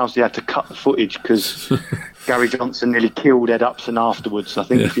Stuart Housley had to cut the footage because Gary Johnson nearly killed Ed Upson afterwards. I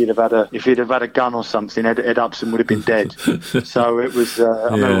think if he'd have had a gun or something, Ed Upson would have been dead. So it was. I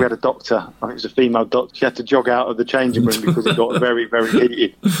remember we had a doctor. I think it was a female doctor. She had to jog out of the changing room because it got very, very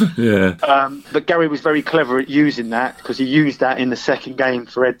heated. Yeah. But Gary was very clever at using that because he used that in the second game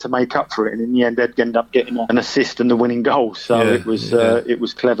for Ed to make up for it, and in the end, Ed ended up getting an assist and the winning goal. So it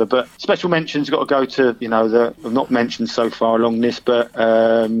was clever. But special mentions got to go to I've not mentioned so far along this, but.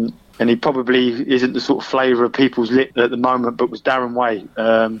 and he probably isn't the sort of flavour of people's lip at the moment, but was Darren Way.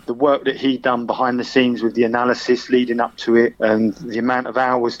 The work that he done behind the scenes with the analysis leading up to it, and the amount of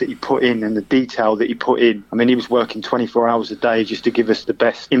hours that he put in and the detail that he put in. I mean, he was working 24 hours a day just to give us the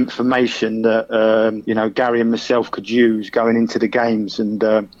best information that Gary and myself could use going into the games, and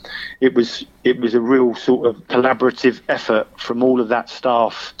it was a real sort of collaborative effort from all of that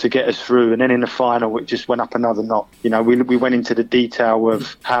staff to get us through. And then in the final, it just went up another notch. We went into the detail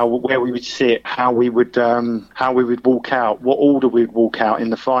of where we would sit, how we would walk out, what order we'd walk out in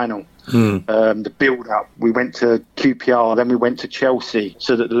the final. The build-up. We went to QPR, then we went to Chelsea,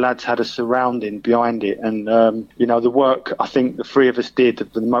 so that the lads had a surrounding behind it. And the work I think the three of us did,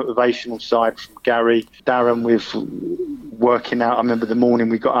 the motivational side from Gary, Darren with working out. I remember the morning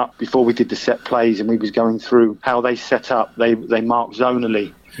we got up before we did the set plays, and we was going through how they set up. They marked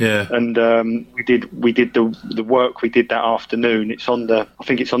zonally. Yeah, and we did the work we did that afternoon. I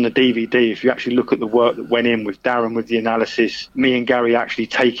think it's on the DVD. If you actually look at the work that went in with Darren with the analysis, me and Gary actually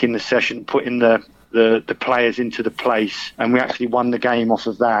taking the session, putting the players into the place, and we actually won the game off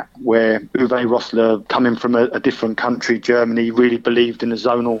of that, where Uwe Rosler, coming from a different country, Germany, really believed in the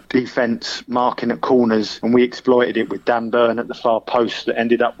zonal defence, marking at corners, and we exploited it with Dan Burn at the far post that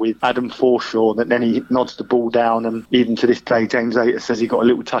ended up with Adam Forshaw, that then he nods the ball down, and even to this day James Ater says he got a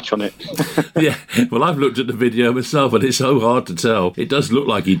little touch on it. Yeah, well, I've looked at the video myself and it's so hard to tell. It does look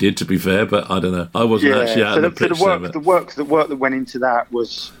like he did, to be fair, but I don't know. I wasn't actually out on the pitch. The work that went into that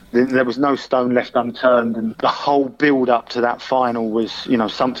was... There was no stone left unturned, and the whole build-up to that final was,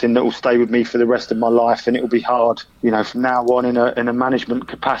 something that will stay with me for the rest of my life, and it will be hard, from now on in a management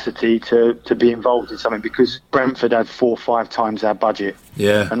capacity to be involved in something, because Brentford had 4 or 5 times our budget.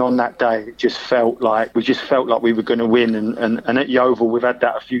 Yeah. And on that day, it just felt like we were going to win, and at Yeovil we've had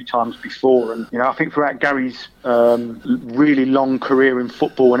that a few times before, and I think throughout Gary's really long career in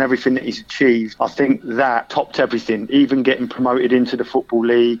football and everything that he's achieved, I think that topped everything, even getting promoted into the Football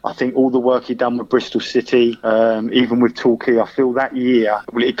League. I think all the work he'd done with Bristol City, even with Torquay, I feel that year,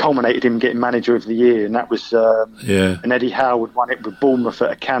 it culminated in him getting Manager of the Year, and that was and Eddie Howard won it with Bournemouth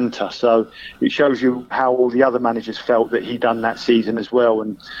at a canter. So it shows you how all the other managers felt that he'd done that season as well,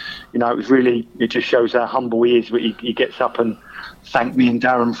 and it just shows how humble he is. He gets up and thanked me and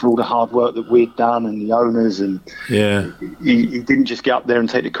Darren for all the hard work that we'd done, and the owners, and he didn't just get up there and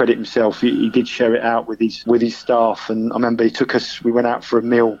take the credit himself. He did share it out with his staff, and I remember we went out for a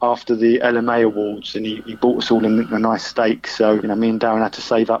meal after the LMA Awards, and he bought us all a nice steak, so me and Darren had to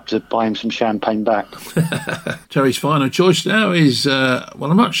save up to buy him some champagne back. Terry's final choice now is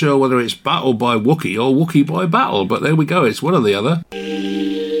I'm not sure whether it's Battle by Wookie or Wookie by Battle, but there we go, it's one or the other.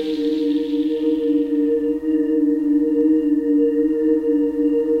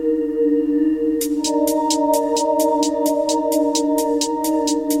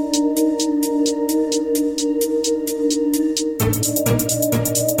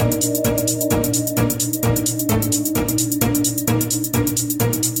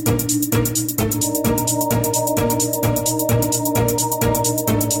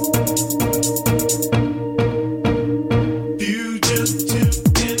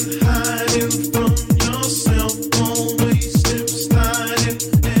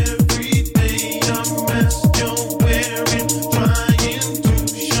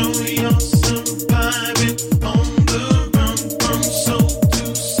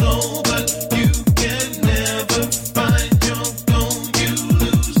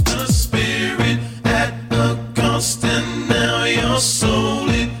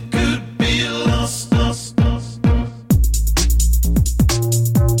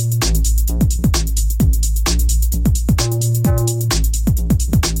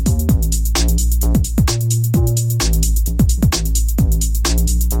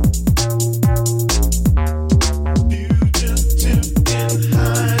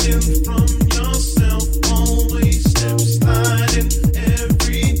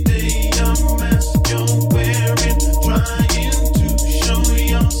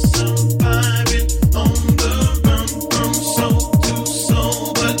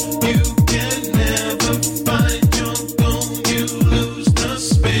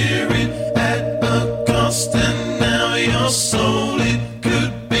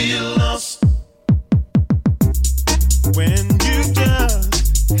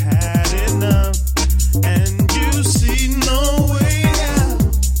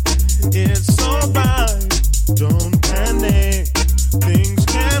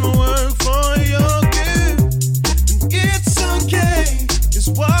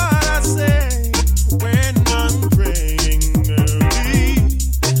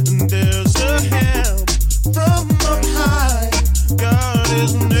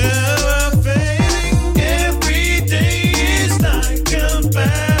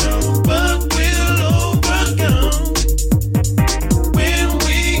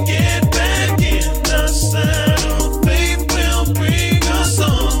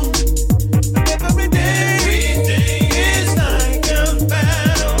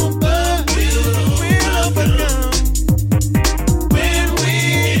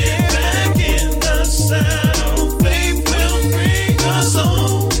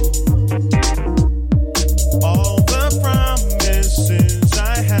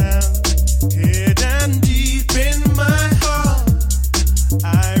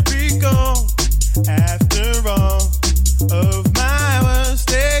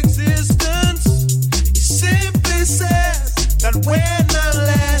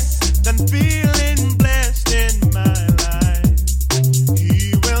 than feeling blessed in my life.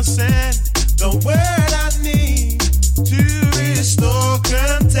 He will send the word I need to restore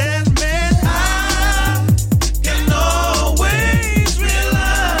contentment. I can always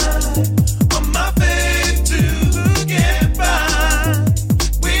rely on my faith to get by.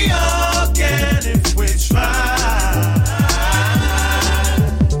 We all can if we try.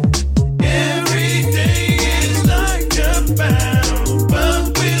 Every day is like a battle,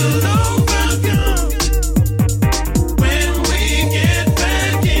 but we'll overcome. When we get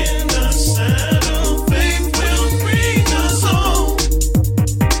back in the saddle, faith will bring us home.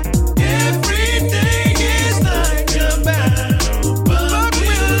 Every day is like a battle, but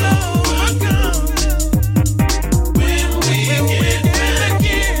we'll overcome. When we get back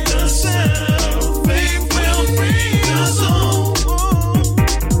in the saddle, faith will bring us home.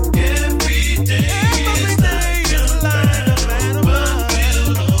 Every day is like a battle, but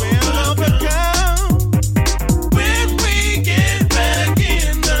we'll overcome. When we get back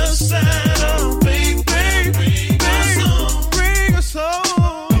in the saddle, faith will bring us home. Bring us home.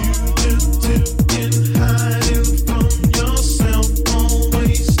 You just in hiding from yourself,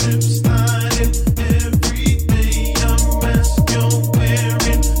 always slip sliding. Every day a mask you're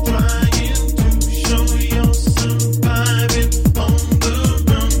wearing, trying to show you're surviving. On the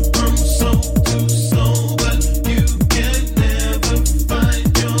run from soul to soul, but you can never find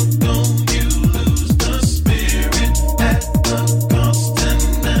your goal. You lose the spirit at the cost, and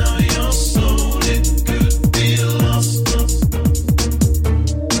now your soul, it could be lost.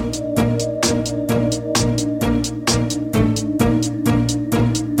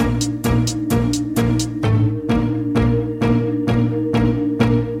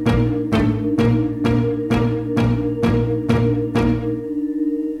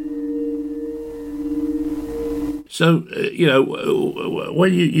 So,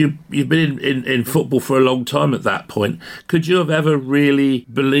 when you've been in football for a long time at that point, could you have ever really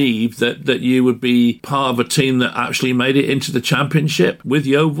believed that you would be part of a team that actually made it into the Championship with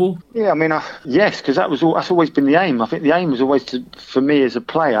Yeovil? Yeah, I mean, yes, because that's always been the aim. I think the aim was always for me as a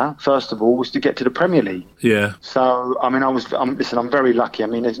player, first of all, was to get to the Premier League. Yeah. So, I mean, I'm very lucky. I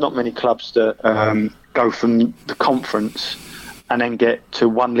mean, there's not many clubs that go from the conference and then get to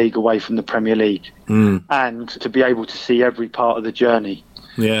one league away from the Premier League, and to be able to see every part of the journey.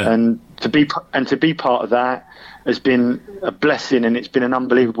 Yeah. And to be part of that has been a blessing, and it's been an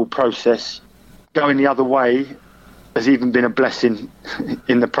unbelievable process. Going the other way has even been a blessing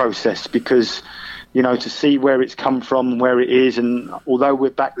in the process, because, to see where it's come from and where it is, and although we're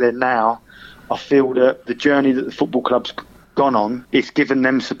back there now, I feel that the journey that the football club's gone on, it's given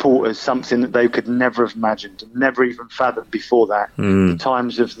them supporters something that they could never have imagined, never even fathomed before that. The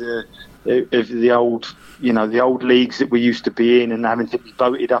times of the old, the old leagues that we used to be in, and having to be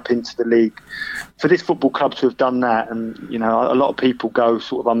voted up into the league. For this football club to have done that, and a lot of people go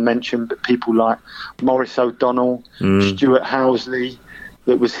sort of unmentioned, but people like Maurice O'Donnell, Stuart Housley,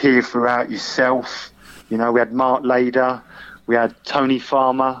 that was here throughout, yourself. We had Mark Lader, we had Tony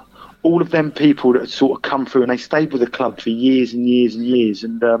Farmer. All of them people that had sort of come through, and they stayed with the club for years and years and years.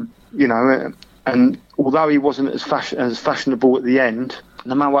 And, and although he wasn't as fashionable at the end,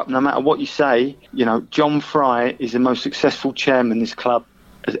 no matter what you say, John Fry is the most successful chairman this club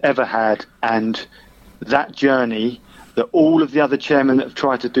has ever had. And that journey that all of the other chairmen that have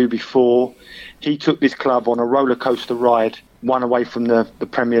tried to do before, he took this club on a roller coaster ride, one away from the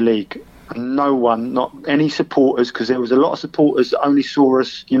Premier League. No one, not any supporters, because there was a lot of supporters that only saw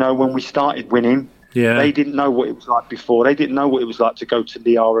us, when we started winning. Yeah. They didn't know what it was like before. They didn't know what it was like to go to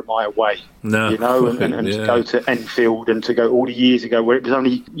the RMI away. No. And to go to Enfield, and to go all the years ago where it was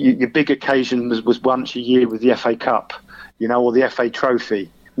only, your big occasion was once a year with the FA Cup, or the FA Trophy.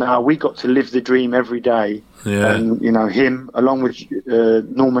 Now, we got to live the dream every day. Yeah. And, him, along with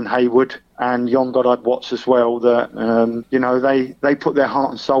Norman Hayward and Jon Goddard Watts as well, that, they put their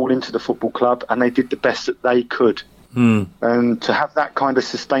heart and soul into the football club, and they did the best that they could. And to have that kind of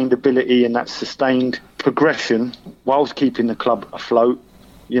sustainability and that sustained progression whilst keeping the club afloat,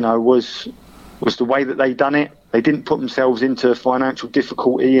 was the way that they done it. They didn't put themselves into financial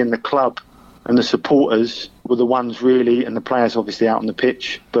difficulty, and the club and the supporters were the ones really, and the players obviously out on the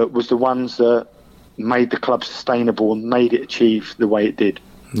pitch, but was the ones that made the club sustainable and made it achieve the way it did.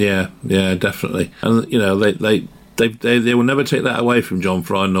 Yeah, definitely. And they will never take that away from John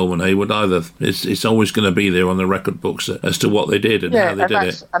Fry and Norman Hayward either. It's always going to be there on the record books as to what they did and how they did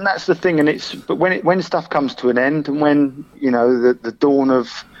it. And that's the thing. And but when stuff comes to an end, and when the dawn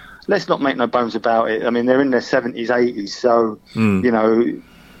of, let's not make no bones about it. I mean, they're in their 70s, 80s, so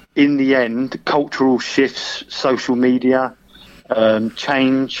in the end, cultural shifts, social media,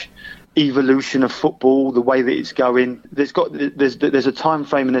 change, evolution of football, the way that it's going. There's a time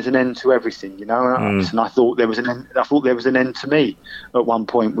frame and there's an end to everything, you know. And I thought there was an end. I thought there was an end to me at one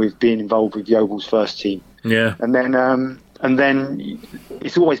point with being involved with Yeovil's first team. Yeah. And then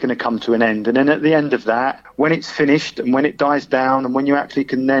it's always going to come to an end. And then at the end of that, when it's finished and when it dies down, and when you actually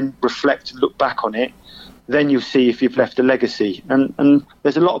can then reflect and look back on it, then you'll see if you've left a legacy. And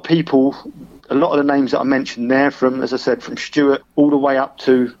there's a lot of people. A lot of the names that I mentioned there, from, as I said, from Stuart all the way up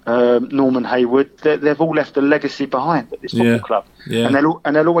to Norman Hayward, they've all left a legacy behind at this football club, and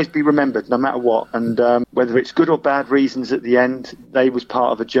they'll always be remembered, no matter what. And whether it's good or bad reasons at the end, they was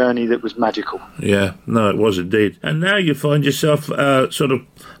part of a journey that was magical. Yeah, no, it was indeed. And now you find yourself sort of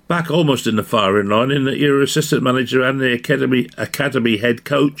back almost in the firing line, in that you're assistant manager and the academy head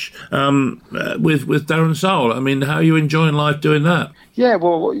coach with Darren Sarll. I mean, how are you enjoying life doing that? Yeah,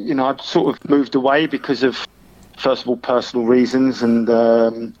 well, you know, I'd sort of moved away because of, first of all, personal reasons, and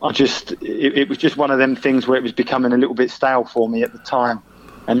it was just one of them things where it was becoming a little bit stale for me at the time.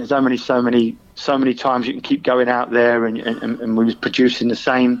 And there's only so many times you can keep going out there, and we was producing it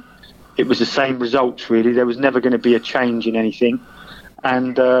was the same results, really. There was never going to be a change in anything.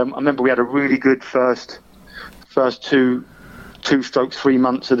 And I remember we had a really good first 2-3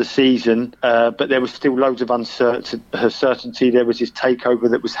 months of the season, but there was still loads of uncertainty. There was this takeover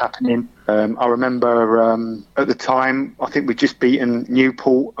that was happening. I remember at the time, I think we'd just beaten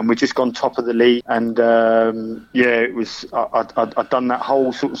Newport and we'd just gone top of the league. And it was I'd done that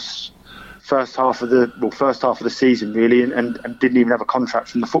whole sort of first half of the season, really, and didn't even have a contract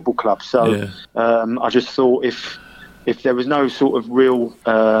from the football club. So I just thought if there was no sort of real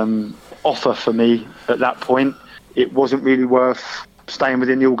offer for me at that point, it wasn't really worth staying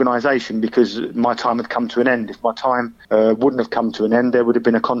within the organisation, because my time had come to an end. If my time wouldn't have come to an end, there would have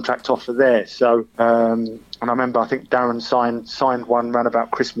been a contract offer there. So, and I remember, I think Darren signed one around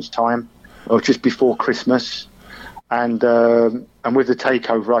about Christmas time, or just before Christmas, and with the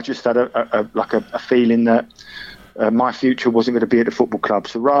takeover, I just had a feeling that my future wasn't going to be at the football club.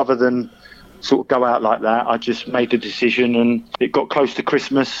 So rather than sort of go out like that, I just made a decision, and it got close to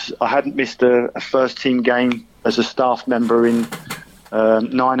Christmas. I hadn't missed a first team game as a staff member in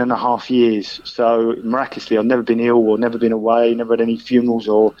 9.5 years. So miraculously, I've never been ill or never been away, never had any funerals,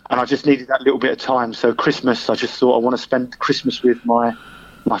 and I just needed that little bit of time. So Christmas, I just thought I want to spend Christmas with my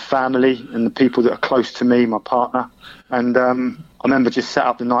family and the people that are close to me, my partner. And I remember just sat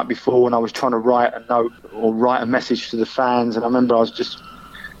up the night before and I was trying to write a note or write a message to the fans. And I remember I was just,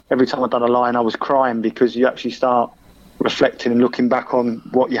 every time I'd done a line, I was crying, because you actually start reflecting and looking back on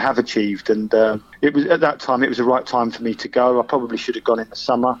what you have achieved. And it was, at that time, it was the right time for me to go. I probably should have gone in the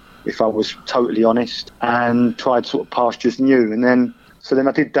summer, if I was totally honest, and tried sort of pastures new. And then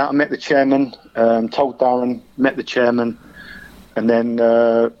I did that. I met the chairman, told Darren, met the chairman, and then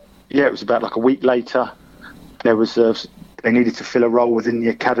it was about like a week later. There was they needed to fill a role within the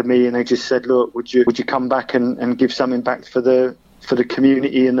academy, and they just said, "Look, would you come back and give something back for the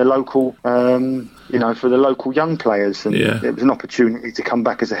community and the local, for the local young players?" And it was an opportunity to come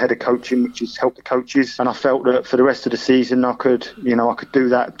back as a head of coaching, which is help the coaches. And I felt that for the rest of the season, I could do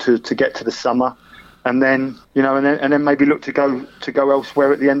that to get to the summer, and then maybe look to go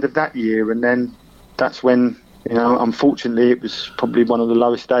elsewhere at the end of that year. And then that's when, unfortunately, it was probably one of the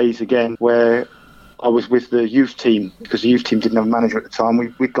lowest days again, where I was with the youth team, because the youth team didn't have a manager at the time.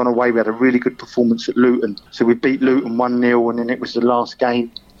 We'd gone away. We had a really good performance at Luton. So we beat Luton 1-0, and then it was the last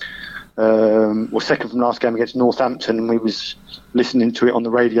game, second from last game against Northampton, and we was listening to it on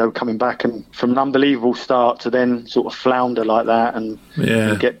the radio coming back, and from an unbelievable start to then sort of flounder like that and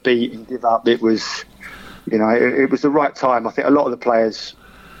get beat and give up, it was, it was the right time. I think a lot of the players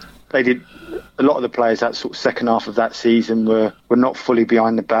that sort of second half of that season were not fully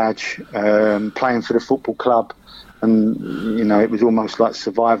behind the badge, playing for the football club, and it was almost like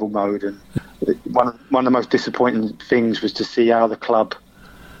survival mode. And one of the most disappointing things was to see how the club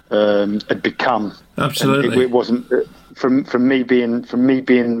had become. Absolutely, it wasn't from me being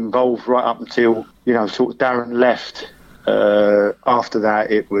involved right up until sort of Darren left. After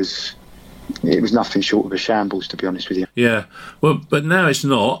that, it was nothing short of a shambles, to be honest with you. Yeah, well, but now it's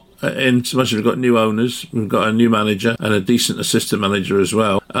not. In so much as we've got new owners, we've got a new manager and a decent assistant manager as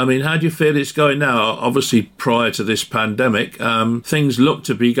well. I mean, how do you feel it's going now? Obviously, prior to this pandemic, things look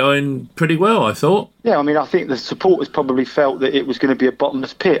to be going pretty well, I thought. Yeah, I mean, I think the supporters probably felt that it was going to be a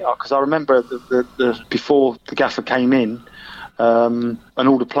bottomless pit, because I remember the before the gaffer came in, and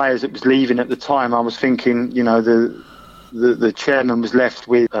all the players that was leaving at the time, I was thinking, the chairman was left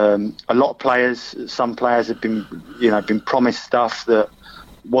with a lot of players. Some players had been promised stuff that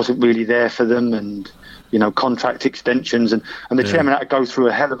wasn't really there for them, and contract extensions, and the chairman had to go through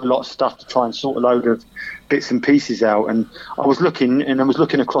a hell of a lot of stuff to try and sort a load of bits and pieces out. And I was looking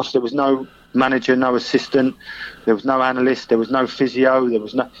across. There was no manager, no assistant, there was no analyst, there was no physio,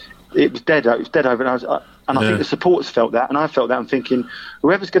 it was dead over. And I think the supporters felt that, and I felt that. I'm thinking,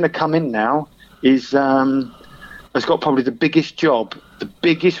 whoever's going to come in now has got probably the biggest job, the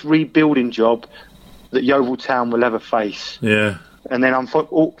biggest rebuilding job that Yeovil Town will ever face. Yeah. And then,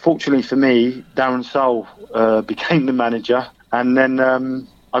 fortunately for me, Darren Soul became the manager. And then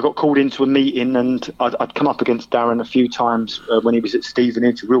I got called into a meeting, and I'd come up against Darren a few times when he was at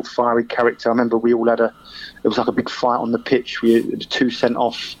Stevenage, a real fiery character. I remember we all it was like a big fight on the pitch. We had 2 sent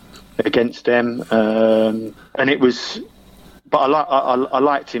off against them. And it was... But I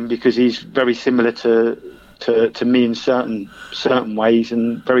liked him because he's very similar to me in certain ways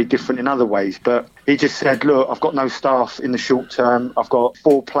and very different in other ways. But he just said, look, I've got no staff in the short term. I've got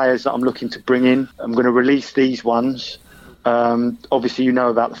 4 players that I'm looking to bring in. I'm going to release these ones. Obviously, you know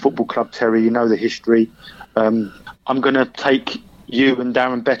about the football club, Terry. You know the history. I'm going to take you and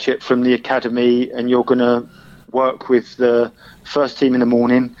Darren Betchett from the academy, and you're going to work with the first team in the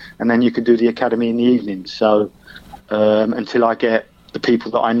morning, and then you can do the academy in the evening. So until I get the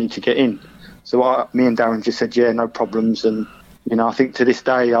people that I need to get in. So me and Darren just said, yeah, no problems. And, I think to this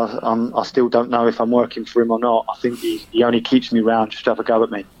day, I still don't know if I'm working for him or not. I think he only keeps me round just to have a go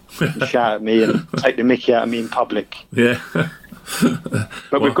at me and shout at me and take the mickey out of me in public. Yeah.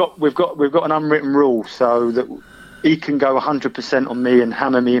 But we've got an unwritten rule so that he can go 100% on me and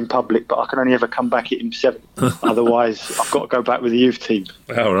hammer me in public, but I can only ever come back at him 7. Otherwise, I've got to go back with the youth team.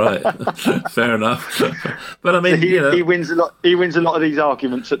 All right, fair enough. But I mean, so he wins a lot. He wins a lot of these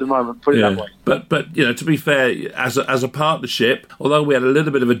arguments at the moment. Put it that way. But to be fair, as a partnership, although we had a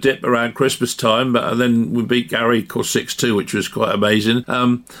little bit of a dip around Christmas time, but then we beat Gary, of course, 6-2, which was quite amazing.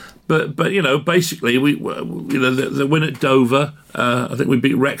 But basically, the win at Dover, I think we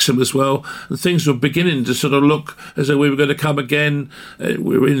beat Wrexham as well, and things were beginning to sort of look as though we were going to come again.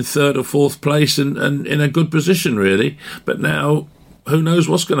 We were in 3rd or 4th place and in a good position, really. But now, who knows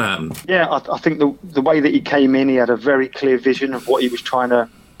what's going to happen? Yeah, I think the way that he came in, he had a very clear vision of what he was trying to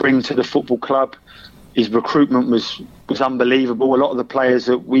bring to the football club. His recruitment was unbelievable. A lot of the players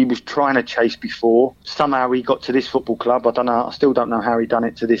that we was trying to chase before, somehow he got to this football club. I still don't know how he done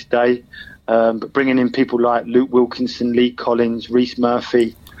it to this day. But bringing in people like Luke Wilkinson, Lee Collins, Reece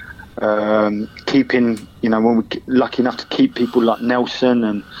Murphy, keeping, when we're lucky enough to keep people like Nelson,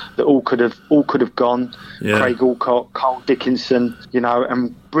 and that all could have gone. Yeah. Craig Alcott, Carl Dickinson,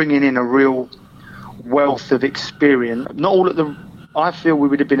 and bringing in a real wealth of experience. Not all at the... I feel we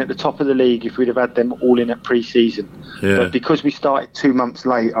would have been at the top of the league if we'd have had them all in at pre-season. Yeah. But because we started 2 months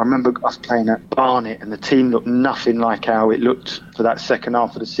late, I remember us playing at Barnet and the team looked nothing like how it looked for that second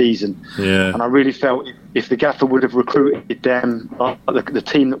half of the season. Yeah. And I really felt if the gaffer would have recruited them, the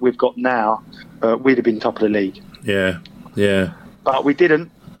team that we've got now, we'd have been top of the league. Yeah, yeah. But we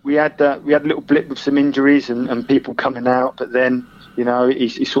didn't. We had a little blip with some injuries and people coming out, but then...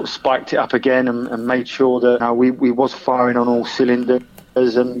 he sort of spiked it up again and made sure that we was firing on all cylinders.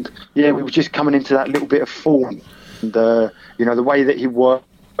 And, we were just coming into that little bit of form. And, the way that he works,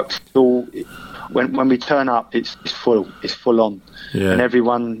 when we turn up, it's full on. Yeah. And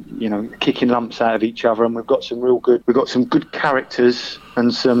everyone, kicking lumps out of each other. And we've got some good characters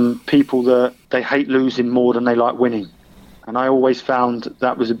and some people that they hate losing more than they like winning. And I always found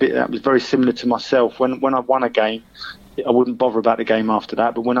that was very similar to myself. When I won a game, I wouldn't bother about the game after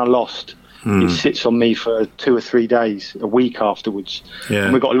that, but when I lost, it sits on me for 2 or 3 days, a week afterwards. Yeah.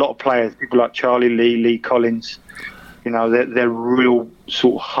 And we've got a lot of players, people like Charlie Lee Collins, they're real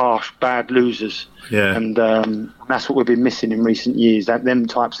sort of harsh, bad losers. Yeah. And that's what we've been missing in recent years, them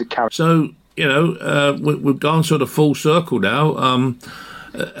types of characters. So, we've gone sort of full circle now,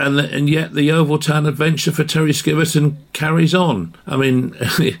 and yet the Yeovil Town adventure for Terry Skiverton carries on. I mean,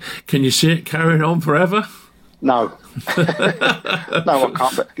 can you see it carrying on forever? No. No, I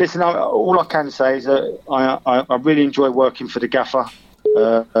can't. But listen, all I can say is that I really enjoy working for the gaffer.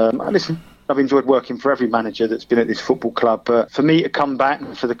 Listen, I've enjoyed working for every manager that's been at this football club. But for me to come back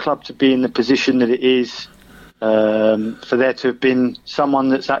and for the club to be in the position that it is, for there to have been someone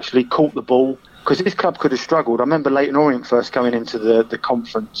that's actually caught the ball, because this club could have struggled. I remember Leyton Orient first coming into the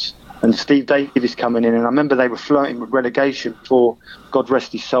conference, and Steve Davis coming in, and I remember they were flirting with relegation before, God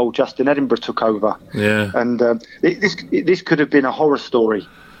rest his soul, Justin Edinburgh took over. Yeah. And this could have been a horror story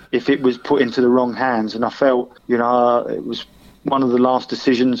if it was put into the wrong hands. And I felt, it was one of the last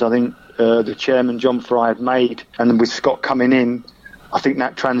decisions I think the chairman, John Fry, had made. And with Scott coming in, I think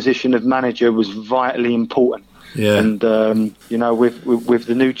that transition of manager was vitally important. Yeah. And with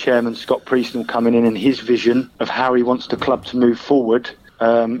the new chairman Scott Priestnall coming in and his vision of how he wants the club to move forward,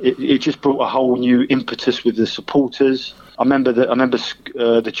 it just brought a whole new impetus with the supporters. I remember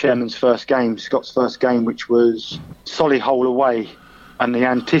the chairman's first game, Scott's first game, which was Solihull away, and the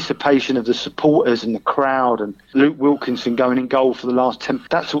anticipation of the supporters and the crowd and Luke Wilkinson going in goal for the last 10,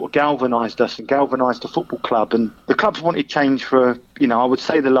 that sort of galvanised us and galvanised the football club. And the club's wanted change for, I would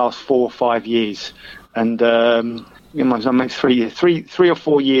say the last 4 or 5 years. And, 3 or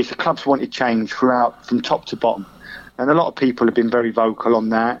 4 years, the club's wanted change throughout, from top to bottom. And a lot of people have been very vocal on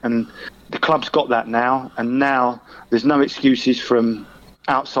that. And the club's got that now. And now there's no excuses from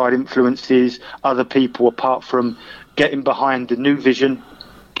outside influences, other people, apart from getting behind the new vision,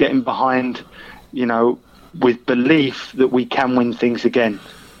 getting behind, with belief that we can win things again.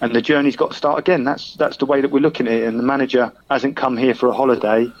 And the journey's got to start again. That's the way that we're looking at it. And the manager hasn't come here for a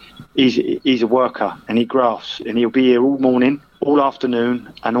holiday. He's a worker, and he grafts, and he'll be here all morning, all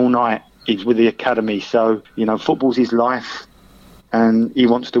afternoon, and all night. He's with the academy. So, football's his life, and he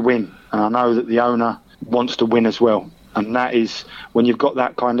wants to win. And I know that the owner wants to win as well. And that is, when you've got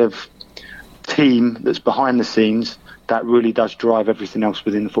that kind of team that's behind the scenes, that really does drive everything else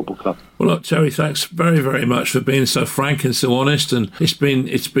within the football club. Well, look, Terry, thanks very, very much for being so frank and so honest. And it's been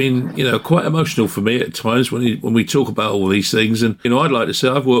quite emotional for me at times when we talk about all these things. And I'd like to say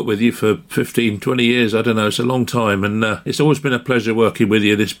I've worked with you for 15, 20 years. I don't know, it's a long time, and it's always been a pleasure working with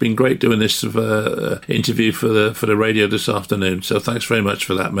you. And it's been great doing this interview for the radio this afternoon. So thanks very much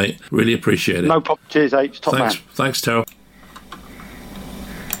for that, mate. Really appreciate it. No problem. Cheers, H. Top man. Thanks, Terry.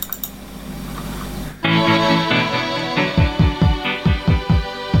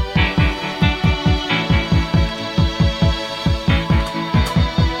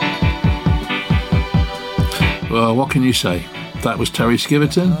 Well, what can you say? That was Terry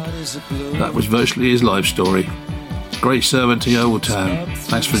Skiverton. That was virtually his life story. Great servant to Yeovil Town.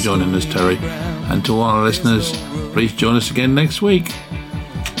 Thanks for joining us, Terry. And to all our listeners, please join us again next week.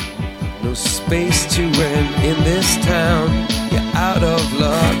 No space to rent in this town. You're out of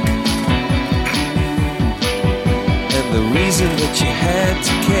luck. And the reason that you had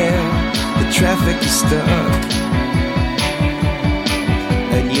to care, the traffic is stuck.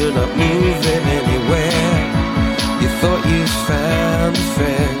 And you're not moving anywhere. You thought you found a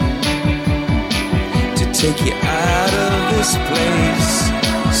friend to take you out of this place,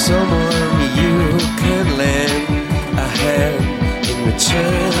 someone you can lend a hand in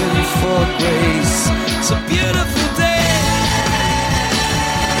return for grace. So